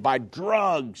captivated by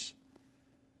drugs.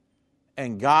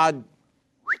 And God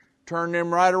turned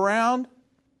them right around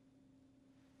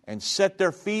and set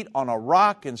their feet on a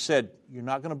rock and said, you're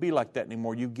not going to be like that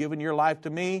anymore. You've given your life to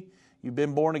me. You've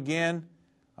been born again.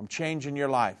 I'm changing your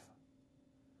life.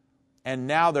 And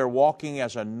now they're walking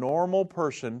as a normal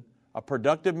person, a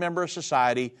productive member of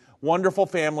society, wonderful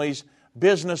families,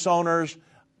 business owners,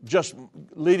 just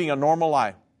leading a normal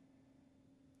life.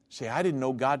 See, I didn't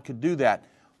know God could do that.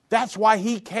 That's why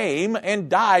He came and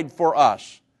died for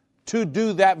us, to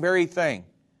do that very thing.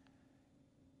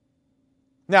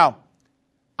 Now,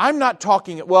 I'm not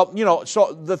talking,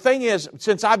 so the thing is,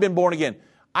 since I've been born again,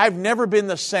 I've never been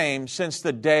the same since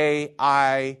the day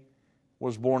I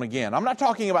was born again. I'm not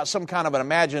talking about some kind of an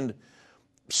imagined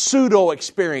pseudo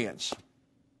experience.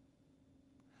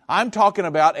 I'm talking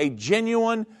about a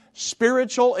genuine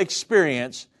spiritual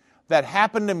experience that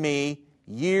happened to me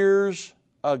years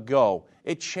ago.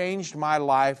 It changed my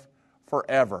life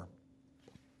forever,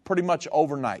 pretty much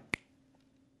overnight.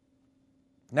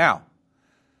 Now,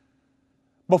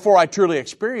 before I truly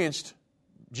experienced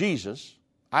Jesus,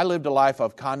 I lived a life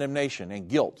of condemnation and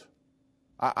guilt.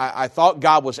 I thought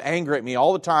God was angry at me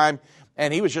all the time,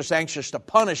 and He was just anxious to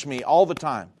punish me all the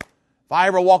time. If I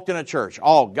ever walked in a church,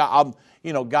 God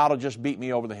will just beat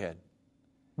me over the head.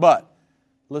 But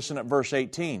listen at verse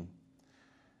 18.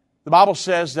 The Bible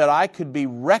says that I could be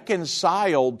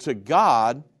reconciled to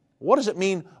God. What does it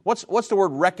mean? What's the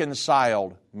word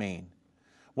reconciled mean?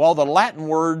 Well, the Latin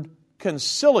word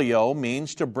concilio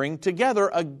means to bring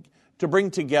together.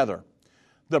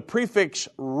 The prefix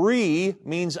re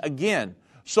means again.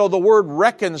 So the word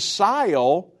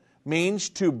reconcile means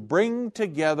to bring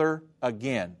together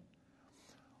again.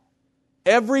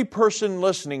 Every person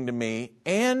listening to me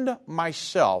and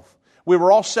myself, we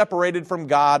were all separated from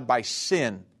God by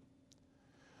sin.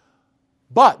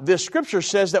 But this Scripture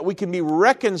says that we can be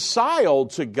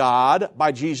reconciled to God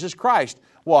by Jesus Christ.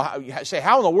 Well, say,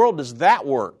 how in the world does that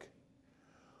work?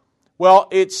 Well,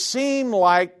 it seemed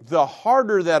like the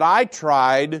harder that I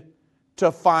tried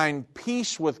to find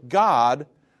peace with God,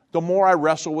 the more I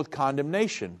wrestled with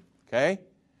condemnation. Okay?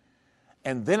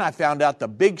 And then I found out the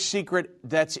big secret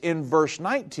that's in verse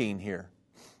 19 here.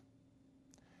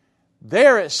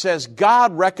 There it says,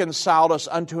 God reconciled us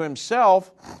unto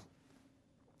Himself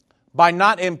by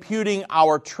not imputing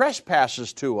our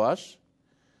trespasses to us.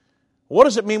 What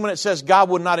does it mean when it says God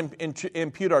would not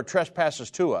impute our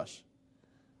trespasses to us?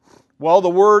 Well, the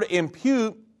word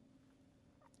impute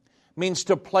means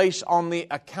to place on the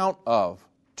account of,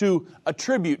 to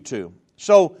attribute to.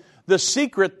 So the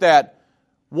secret that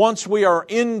once we are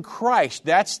in Christ,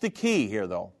 that's the key here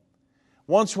though.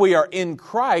 Once we are in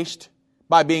Christ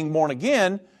by being born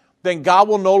again, then God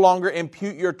will no longer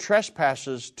impute your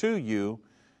trespasses to you.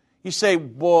 You say,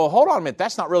 well, hold on a minute,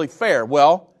 that's not really fair.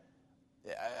 Well,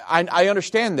 I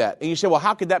understand that. And you say, well,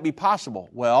 how could that be possible?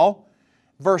 Well,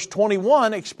 verse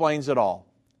 21 explains it all.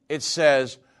 It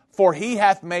says, for He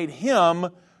hath made Him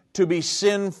to be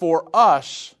sin for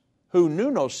us who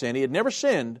knew no sin. He had never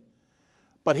sinned,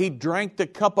 but He drank the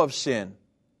cup of sin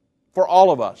for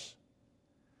all of us,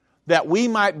 that we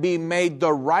might be made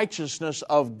the righteousness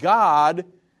of God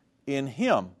in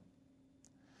Him.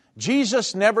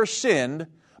 Jesus never sinned,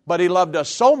 but He loved us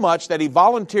so much that He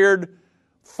volunteered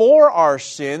for our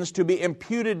sins to be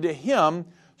imputed to Him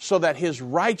so that His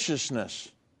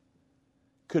righteousness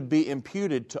could be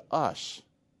imputed to us.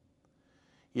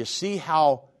 You see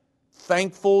how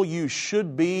thankful you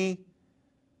should be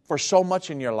for so much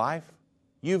in your life?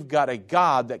 You've got a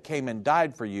God that came and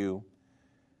died for you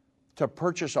to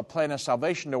purchase a plan of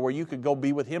salvation to where you could go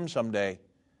be with Him someday.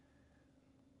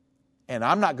 And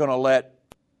I'm not going to let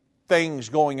things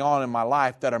going on in my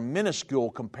life that are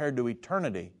minuscule compared to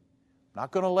eternity. I'm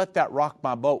not going to let that rock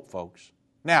my boat, folks.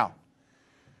 Now,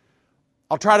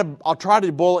 I'll try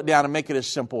to boil it down and make it as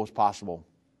simple as possible.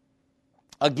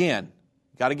 Again,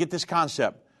 got to get this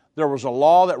concept. There was a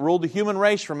law that ruled the human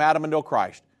race from Adam until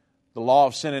Christ, the law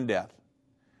of sin and death.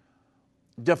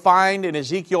 Defined in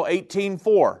Ezekiel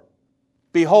 18:4.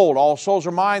 Behold, all souls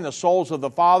are mine, the souls of the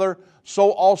Father,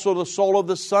 so also the soul of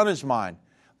the Son is mine.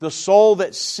 The soul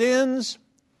that sins,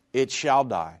 it shall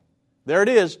die. There it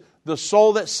is. The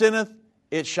soul that sinneth,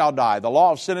 it shall die. The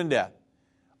law of sin and death.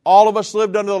 All of us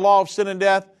lived under the law of sin and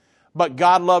death, but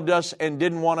God loved us and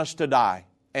didn't want us to die.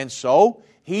 And so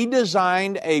He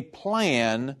designed a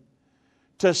plan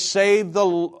to save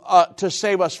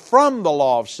us from the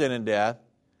law of sin and death.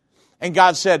 And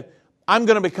God said, I'm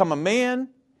going to become a man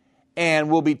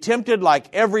and will be tempted like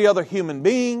every other human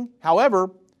being. However,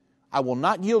 I will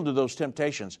not yield to those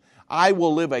temptations. I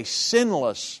will live a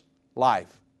sinless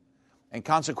life. And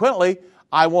consequently,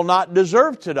 I will not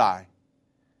deserve to die.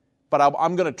 But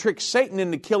I'm going to trick Satan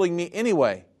into killing me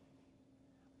anyway.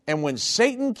 And when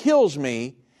Satan kills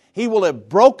me, He will have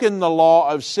broken the law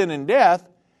of sin and death,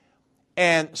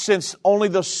 and since only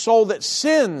the soul that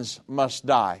sins must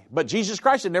die. But Jesus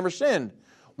Christ had never sinned.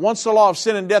 Once the law of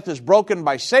sin and death is broken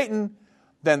by Satan,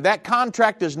 then that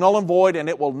contract is null and void and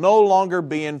it will no longer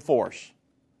be in force.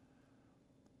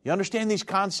 You understand these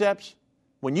concepts?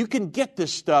 When you can get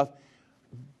this stuff,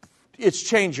 it's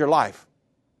changed your life.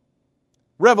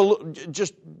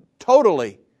 Just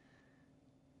totally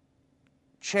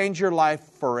change your life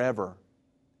forever.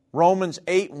 Romans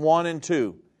 8, 1 and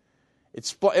 2.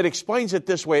 It explains it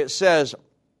this way. It says,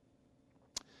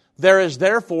 there is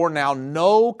therefore now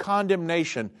no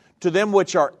condemnation to them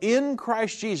which are in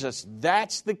Christ Jesus.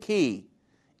 That's the key.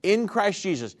 In Christ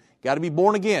Jesus. Got to be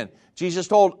born again. Jesus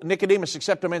told Nicodemus,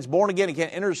 except a man's born again, he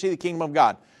can't enter to see the kingdom of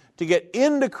God. To get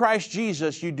into Christ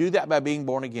Jesus, you do that by being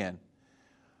born again.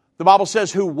 The Bible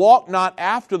says, who walk not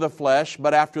after the flesh,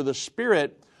 but after the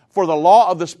Spirit. For the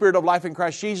law of the Spirit of life in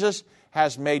Christ Jesus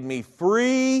has made me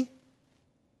free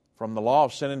from the law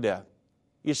of sin and death.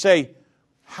 You say,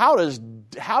 how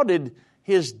did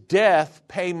His death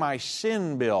pay my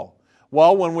sin bill?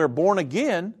 Well, when we're born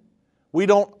again, we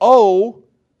don't owe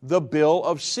the bill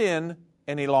of sin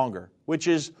any longer, which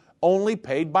is only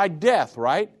paid by death,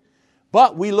 right?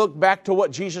 But we look back to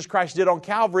what Jesus Christ did on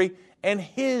Calvary and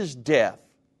His death.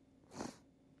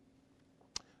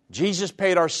 Jesus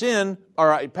paid our sin,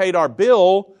 or paid our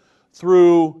bill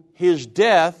through His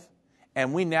death,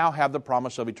 and we now have the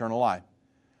promise of eternal life.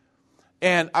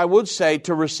 And I would say,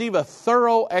 to receive a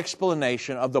thorough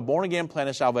explanation of the born-again plan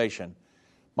of salvation,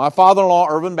 my father-in-law,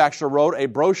 Irvin Baxter, wrote a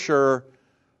brochure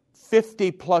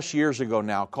 50-plus years ago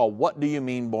now called What Do You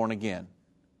Mean Born Again?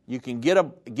 You can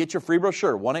get your free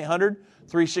brochure,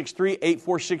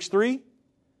 1-800-363-8463,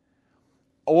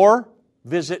 or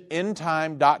visit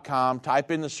endtime.com,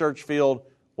 type in the search field,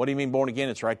 what do you mean born again?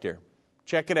 It's right there.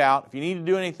 Check it out. If you need to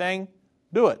do anything,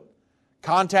 do it.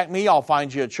 Contact me, I'll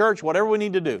find you a church, whatever we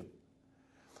need to do.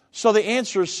 So the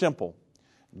answer is simple.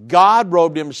 God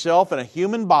robed Himself in a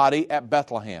human body at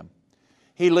Bethlehem.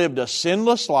 He lived a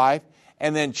sinless life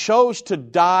and then chose to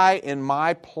die in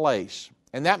my place.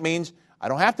 And that means I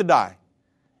don't have to die.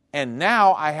 And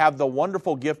now I have the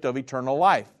wonderful gift of eternal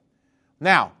life.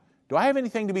 Now, do I have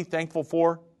anything to be thankful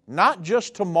for? Not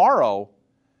just tomorrow,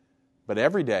 but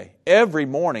every day. Every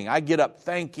morning I get up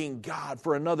thanking God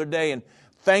for another day and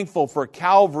thankful for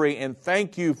Calvary and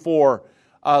thank you for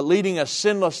leading a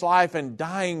sinless life and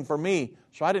dying for me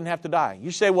so I didn't have to die.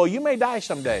 You say, well, you may die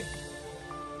someday.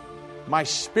 My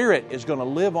spirit is going to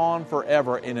live on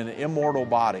forever in an immortal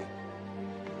body.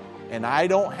 And I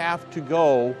don't have to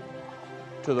go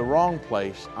to the wrong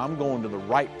place. I'm going to the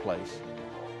right place.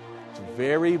 It's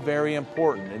very, very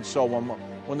important. And so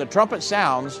when the trumpet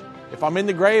sounds, if I'm in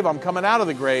the grave, I'm coming out of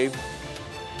the grave.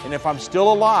 And if I'm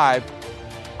still alive,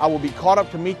 I will be caught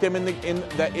up to meet them in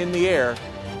the air,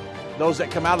 those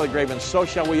that come out of the grave, and so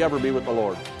shall we ever be with the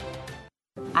Lord.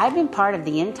 I've been part of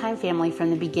the End Time family from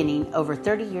the beginning over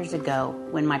 30 years ago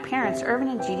when my parents, Irvin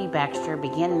and Judy Baxter,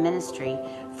 began ministry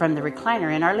from the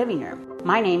recliner in our living room.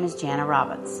 My name is Jana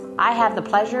Robbins. I have the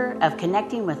pleasure of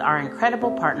connecting with our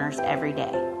incredible partners every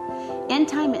day. End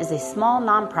Time is a small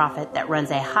nonprofit that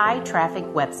runs a high-traffic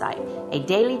website, a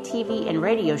daily TV and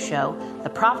radio show, the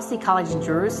Prophecy College in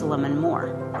Jerusalem, and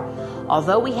more.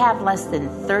 Although we have less than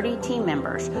 30 team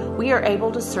members, we are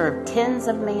able to serve tens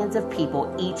of millions of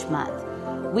people each month.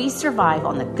 We survive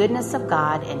on the goodness of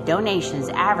God and donations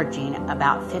averaging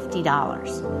about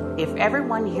 $50. If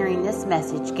everyone hearing this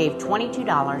message gave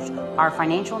 $22, our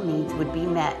financial needs would be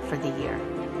met for the year.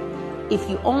 If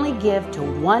you only give to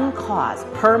one cause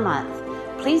per month,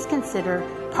 please consider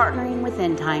partnering with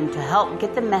End Time to help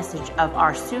get the message of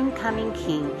our soon-coming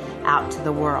King out to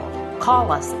the world.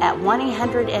 Call us at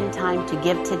 1-800-END-TIME to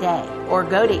give today, or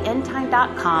go to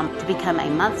endtime.com to become a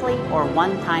monthly or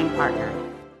one-time partner.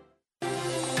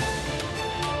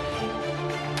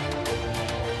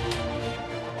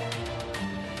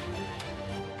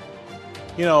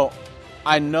 You know,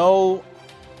 I know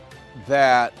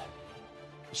that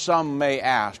some may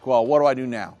ask, well, what do I do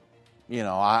now? You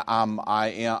know,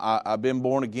 I've been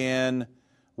born again.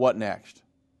 What next?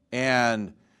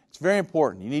 And it's very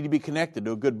important. You need to be connected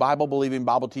to a good Bible-believing,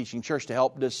 Bible-teaching church to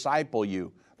help disciple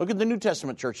you. Look at the New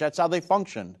Testament church. That's how they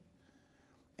functioned.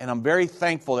 And I'm very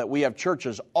thankful that we have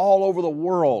churches all over the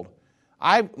world.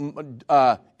 End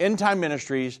Time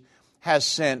Ministries has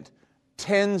sent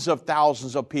tens of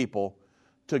thousands of people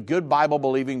to good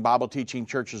Bible-believing, Bible-teaching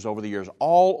churches over the years,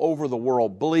 all over the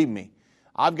world. Believe me,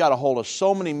 I've got a hold of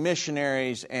so many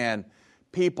missionaries and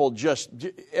people just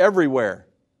everywhere,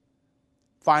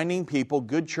 finding people,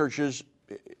 good churches,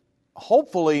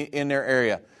 hopefully in their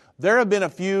area. There have been a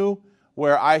few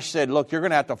where I said, look, you're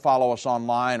going to have to follow us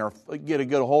online or get a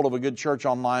good hold of a good church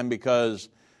online, because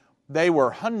they were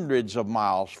hundreds of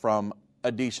miles from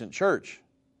a decent church.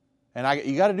 And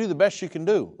you got to do the best you can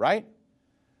do, right?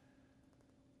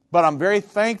 But I'm very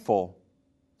thankful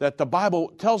that the Bible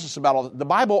tells us about all that. The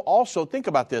Bible also, think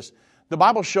about this, the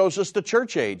Bible shows us the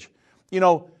church age. You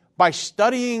know, by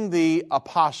studying the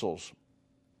apostles,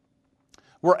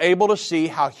 we're able to see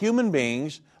how human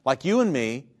beings, like you and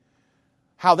me,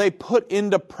 how they put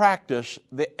into practice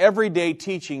the everyday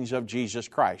teachings of Jesus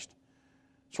Christ.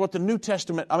 It's what the New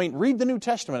Testament, read the New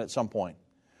Testament at some point.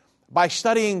 By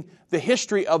studying the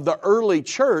history of the early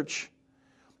church,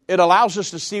 it allows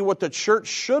us to see what the church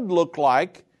should look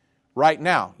like right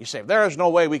now. You say, there is no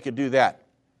way we could do that.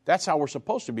 That's how we're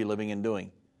supposed to be living and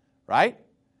doing, right?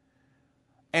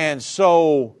 And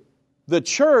so the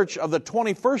church of the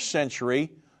 21st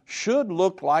century should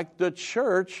look like the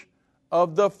church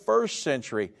of the first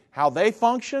century. How they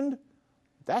functioned,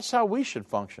 that's how we should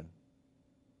function.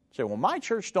 You say, well, my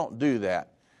church don't do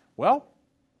that. Well,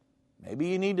 maybe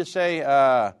you need to say,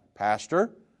 Pastor,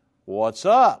 what's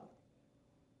up?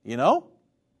 You know?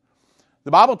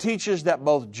 The Bible teaches that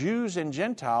both Jews and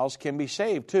Gentiles can be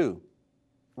saved too.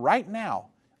 Right now,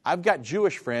 I've got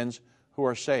Jewish friends who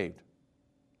are saved.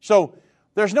 So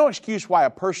there's no excuse why a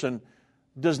person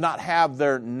does not have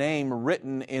their name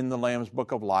written in the Lamb's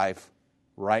Book of Life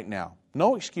right now.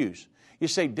 No excuse. You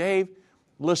say, Dave,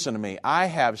 listen to me. I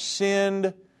have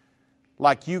sinned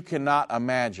like you cannot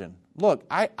imagine. Look,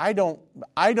 I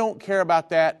don't care about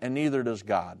that, and neither does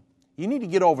God. You need to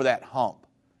get over that hump.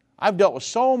 I've dealt with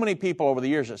so many people over the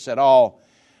years that said, oh,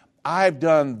 I've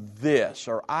done this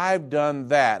or I've done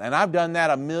that, and I've done that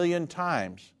 1,000,000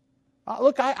 times.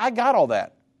 Look, I got all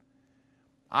that.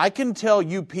 I can tell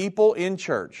you people in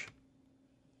church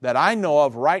that I know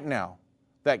of right now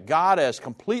that God has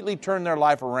completely turned their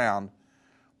life around,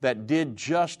 that did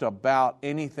just about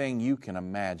anything you can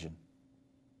imagine.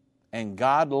 And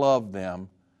God loved them,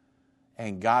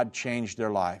 and God changed their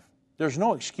life. There's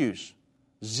no excuse.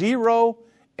 Zero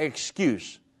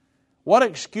excuse. What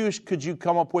excuse could you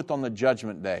come up with on the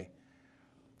judgment day?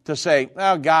 To say,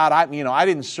 oh God, I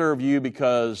didn't serve you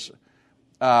because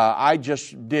I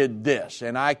just did this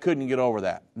and I couldn't get over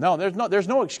that. No, there's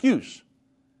no excuse.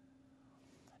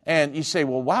 And you say,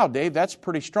 well, wow, Dave, that's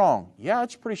pretty strong. Yeah,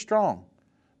 it's pretty strong.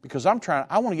 Because I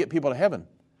want to get people to heaven.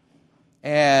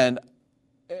 And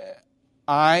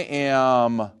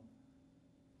I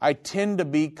tend to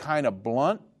be kind of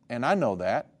blunt, and I know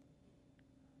that.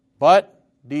 But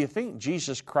do you think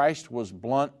Jesus Christ was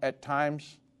blunt at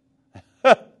times?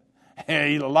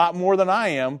 A lot more than I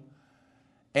am.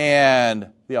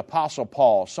 And the Apostle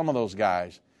Paul, some of those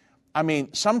guys.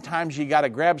 Sometimes you got to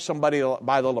grab somebody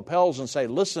by the lapels and say,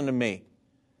 listen to me.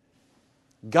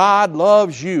 God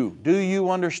loves you. Do you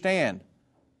understand?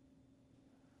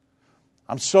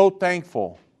 I'm so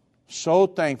thankful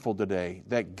today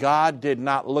that God did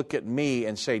not look at me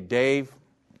and say, Dave,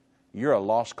 you're a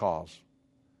lost cause.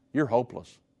 You're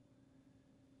hopeless.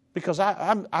 Because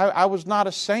I was not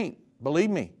a saint, believe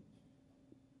me.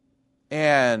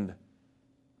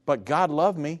 But God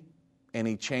loved me, and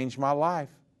He changed my life.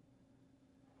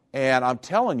 And I'm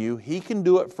telling you, He can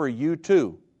do it for you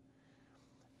too.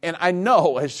 And I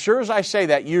know, as sure as I say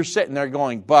that, you're sitting there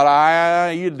going,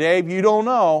 but Dave, you don't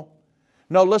know.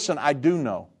 No, listen, I do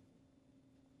know.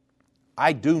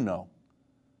 I do know.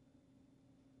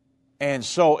 And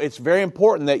so it's very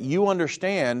important that you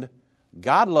understand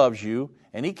God loves you,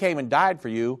 and He came and died for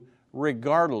you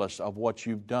regardless of what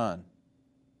you've done.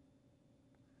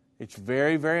 It's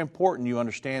very, very important you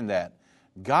understand that.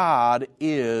 God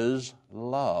is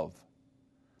love.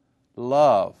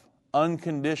 Love.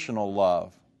 Unconditional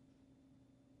love.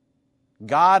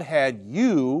 God had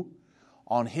you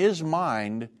on His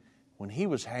mind when He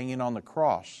was hanging on the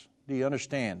cross. Do you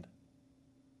understand?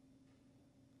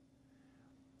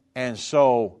 And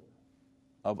so,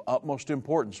 of utmost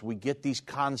importance, we get these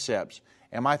concepts.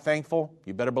 Am I thankful?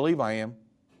 You better believe I am.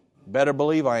 Better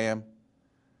believe I am.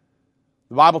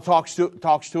 The Bible talks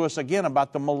to us again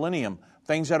about the millennium,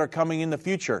 things that are coming in the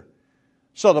future.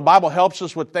 So the Bible helps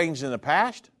us with things in the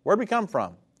past. Where did we come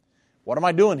from? What am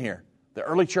I doing here? The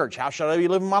early church. How should I be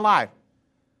living my life?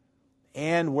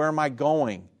 And where am I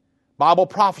going? Bible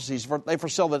prophecies, they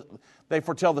foretell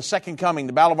the second coming,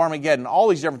 the battle of Armageddon, all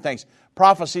these different things.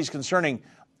 Prophecies concerning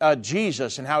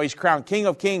Jesus and how He's crowned King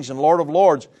of Kings and Lord of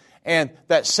Lords, and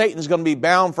that Satan is going to be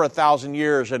bound for 1,000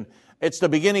 years, and it's the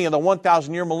beginning of the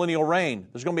 1,000-year millennial reign.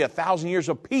 There's going to be 1,000 years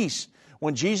of peace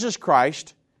when Jesus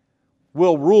Christ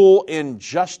will rule in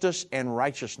justice and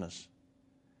righteousness.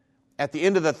 At the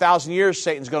end of the 1,000 years,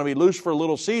 Satan's going to be loose for a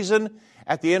little season.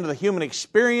 At the end of the human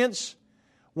experience,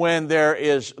 when there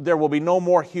will be no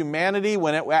more humanity,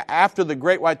 after the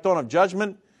great white throne of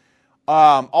judgment,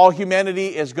 all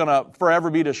humanity is going to forever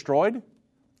be destroyed,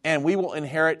 and we will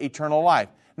inherit eternal life.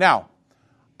 Now,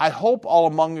 I hope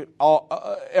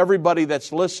everybody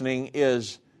that's listening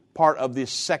is part of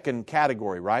this second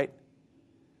category, right?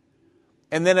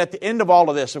 And then at the end of all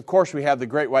of this, of course, we have the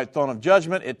great white throne of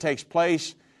judgment. It takes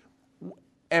place,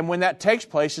 and when that takes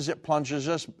place, it plunges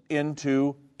us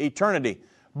into eternity.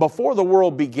 Before the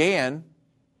world began,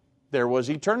 there was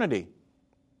eternity.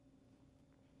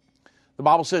 The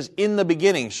Bible says, in the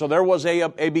beginning, so there was a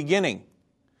beginning.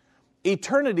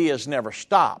 Eternity has never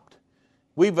stopped.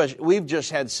 We've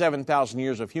just had 7,000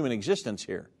 years of human existence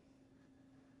here.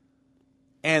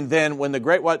 And then once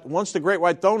the great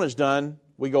white throne is done,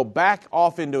 we go back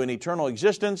off into an eternal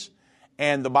existence,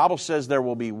 and the Bible says there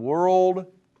will be world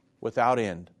without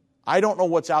end. I don't know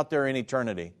what's out there in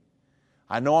eternity.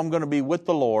 I know I'm going to be with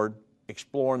the Lord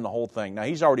exploring the whole thing. Now,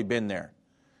 He's already been there.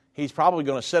 He's probably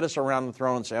going to set us around the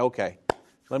throne and say, okay,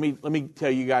 let me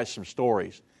tell you guys some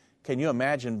stories. Can you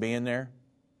imagine being there?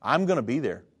 I'm going to be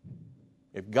there.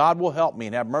 If God will help me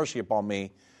and have mercy upon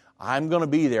me, I'm going to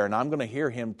be there, and I'm going to hear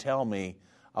Him tell me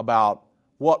about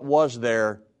what was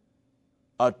there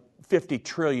 50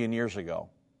 trillion years ago.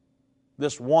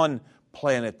 This one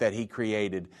planet that He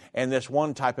created, and this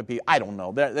one type of people. I don't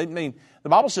know. The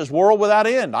Bible says world without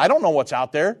end. I don't know what's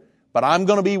out there, but I'm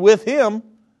going to be with Him.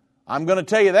 I'm going to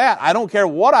tell you that. I don't care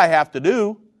what I have to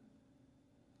do.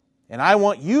 And I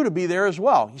want you to be there as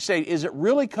well. You say, is it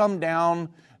really come down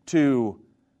to,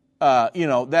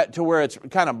 that to where it's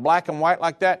kind of black and white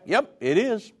like that? Yep, it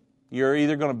is. You're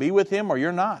either going to be with Him or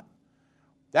you're not.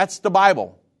 That's the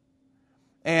Bible.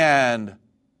 And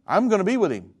I'm going to be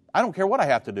with Him. I don't care what I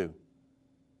have to do.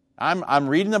 I'm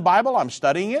reading the Bible. I'm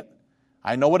studying it.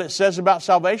 I know what it says about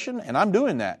salvation, and I'm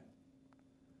doing that.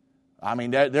 I mean,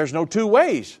 there's no two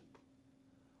ways.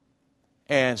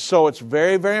 And so it's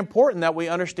very, very important that we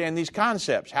understand these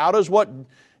concepts. How does what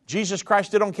Jesus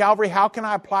Christ did on Calvary, how can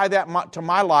I apply that to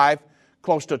my life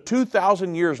close to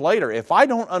 2,000 years later? If I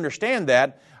don't understand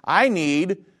that, I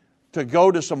need to go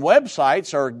to some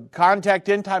websites or contact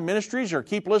End Time Ministries or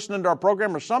keep listening to our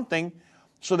program or something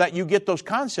so that you get those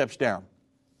concepts down.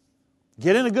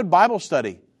 Get in a good Bible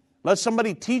study. Let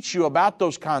somebody teach you about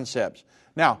those concepts.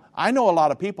 Now, I know a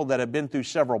lot of people that have been through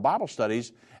several Bible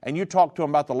studies, and you talk to them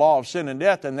about the law of sin and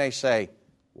death, and they say,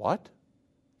 what?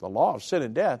 The law of sin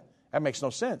and death? That makes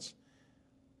no sense.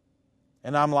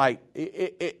 And I'm like,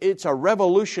 it's a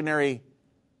revolutionary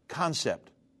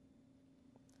concept.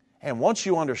 And once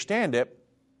you understand it,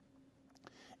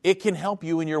 it can help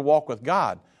you in your walk with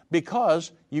God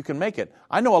because you can make it.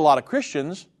 I know a lot of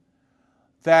Christians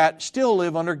that still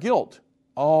live under guilt.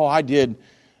 Oh, I did,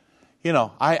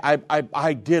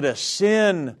 I did a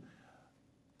sin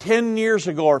 10 years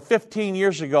ago or 15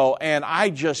 years ago, and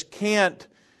I just can't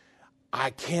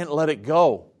let it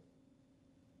go.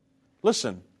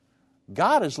 Listen,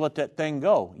 God has let that thing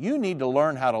go. You need to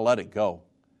learn how to let it go.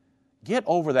 Get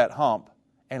over that hump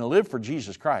and live for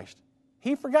Jesus Christ.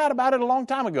 He forgot about it a long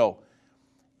time ago.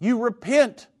 You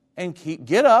repent and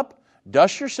get up,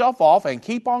 dust yourself off, and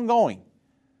keep on going.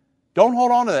 Don't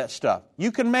hold on to that stuff.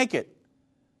 You can make it.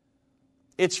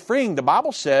 It's freeing. The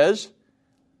Bible says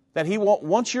that He won't,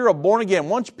 once you're born again,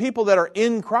 once people that are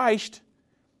in Christ,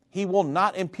 He will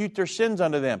not impute their sins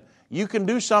unto them. You can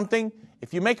do something.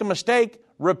 If you make a mistake,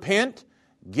 repent,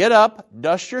 get up,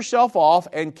 dust yourself off,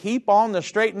 and keep on the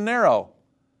straight and narrow.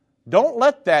 Don't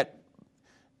let that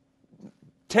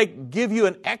give you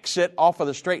an exit off of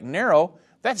the straight and narrow.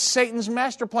 That's Satan's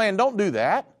master plan. Don't do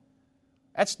that.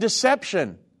 That's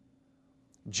deception.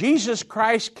 Jesus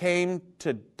Christ came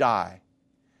to die.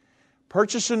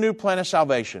 Purchase a new plan of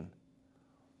salvation.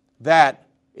 That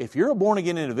if you're a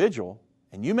born-again individual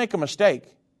and you make a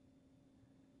mistake,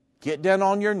 get down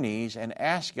on your knees and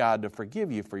ask God to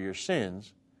forgive you for your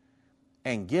sins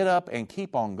and get up and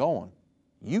keep on going.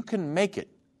 You can make it.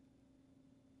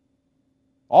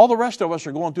 All the rest of us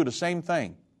are going through the same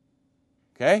thing.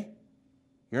 Okay?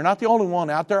 You're not the only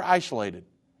one out there isolated.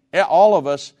 All of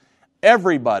us,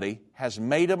 everybody has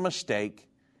made a mistake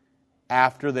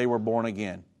after they were born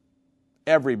again.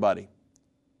 Everybody.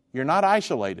 You're not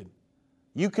isolated.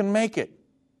 You can make it.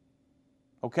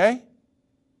 Okay?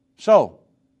 So,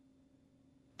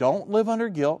 don't live under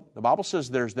guilt. The Bible says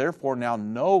there's therefore now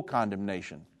no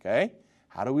condemnation. Okay?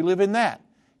 How do we live in that?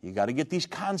 You got to get these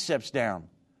concepts down.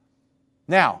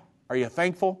 Now, are you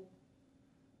thankful?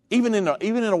 Even in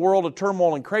a world of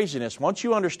turmoil and craziness, once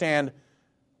you understand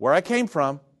where I came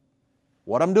from,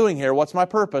 what I'm doing here, what's my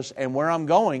purpose, and where I'm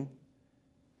going,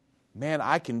 man,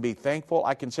 I can be thankful.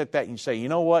 I can sit back and say, you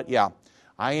know what? Yeah,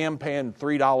 I am paying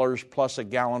 $3 plus a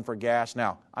gallon for gas.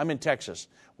 Now, I'm in Texas.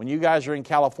 When you guys are in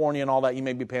California and all that, you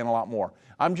may be paying a lot more.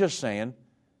 I'm just saying,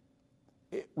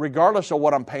 regardless of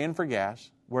what I'm paying for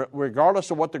gas,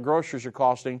 regardless of what the groceries are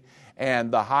costing and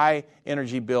the high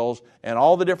energy bills and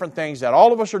all the different things that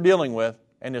all of us are dealing with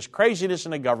and this craziness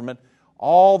in the government,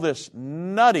 all this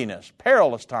nuttiness,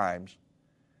 perilous times,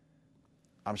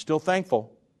 I'm still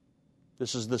thankful.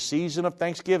 This is the season of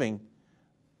Thanksgiving.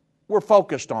 We're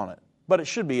focused on it, but it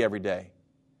should be every day.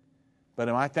 But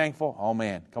am I thankful? Oh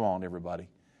man, come on everybody.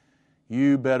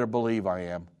 You better believe I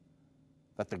am.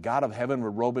 That the God of heaven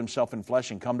would robe himself in flesh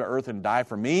and come to earth and die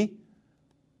for me,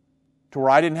 to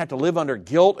where I didn't have to live under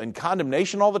guilt and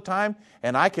condemnation all the time,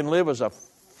 and I can live as a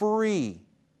free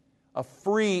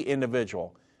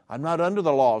individual. I'm not under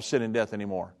the law of sin and death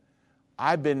anymore.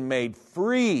 I've been made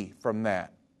free from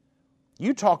that.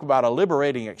 You talk about a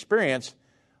liberating experience.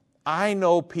 I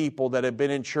know people that have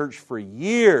been in church for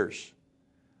years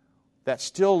that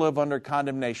still live under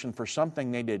condemnation for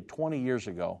something they did 20 years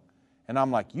ago. And I'm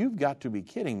like, you've got to be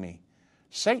kidding me.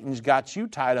 Satan's got you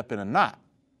tied up in a knot.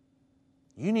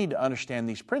 You need to understand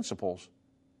these principles.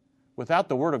 Without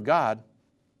the Word of God,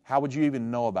 how would you even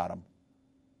know about them?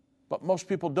 But most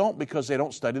people don't because they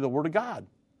don't study the Word of God.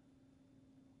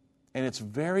 And it's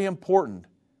very important.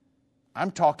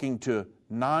 I'm talking to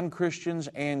non-Christians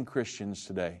and Christians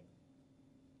today.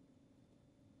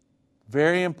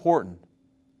 Very important.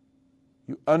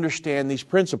 You understand these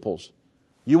principles.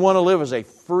 You want to live as a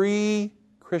free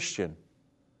Christian.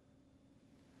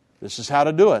 This is how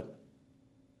to do it.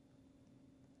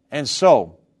 And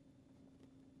so,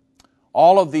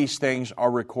 all of these things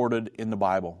are recorded in the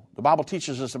Bible. The Bible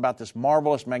teaches us about this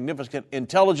marvelous, magnificent,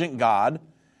 intelligent God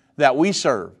that we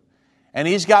serve. And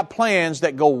He's got plans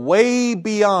that go way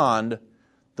beyond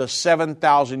the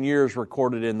 7,000 years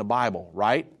recorded in the Bible,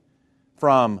 right?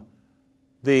 From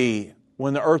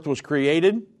when the earth was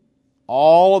created,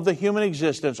 all of the human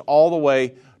existence, all the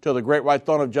way to the great white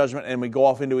throne of judgment, and we go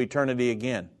off into eternity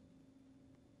again.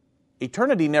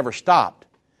 Eternity never stopped,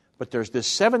 but there's this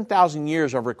 7,000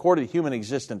 years of recorded human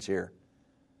existence here.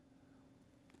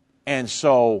 And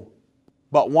so,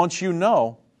 but once you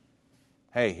know,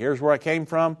 hey, here's where I came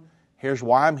from, here's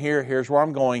why I'm here, here's where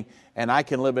I'm going, and I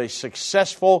can live a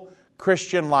successful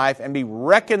Christian life and be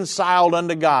reconciled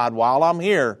unto God while I'm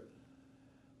here.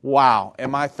 Wow,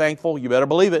 am I thankful? You better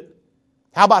believe it.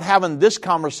 How about having this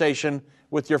conversation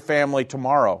with your family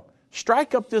tomorrow?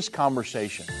 Strike up this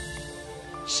conversation.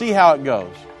 See how it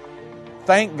goes.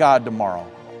 Thank God tomorrow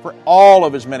for all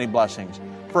of His many blessings,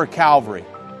 for Calvary,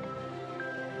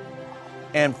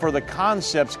 and for the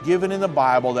concepts given in the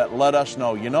Bible that let us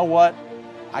know, you know what?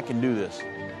 I can do this.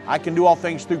 I can do all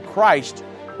things through Christ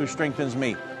who strengthens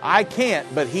me. I can't,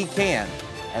 but He can.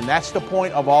 And that's the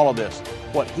point of all of this.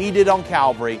 What He did on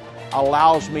Calvary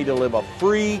allows me to live a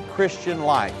free Christian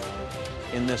life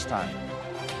in this time.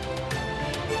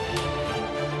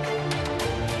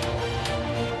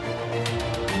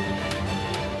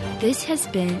 This has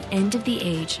been End of the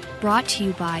Age, brought to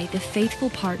you by the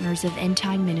faithful partners of End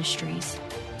Time Ministries.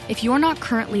 If you're not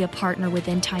currently a partner with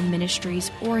End Time Ministries,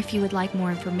 or if you would like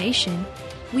more information,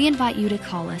 we invite you to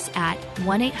call us at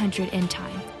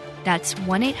 1-800-END-TIME. That's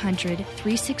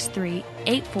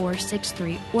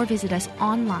 1-800-363-8463, or visit us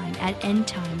online at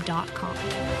endtime.com.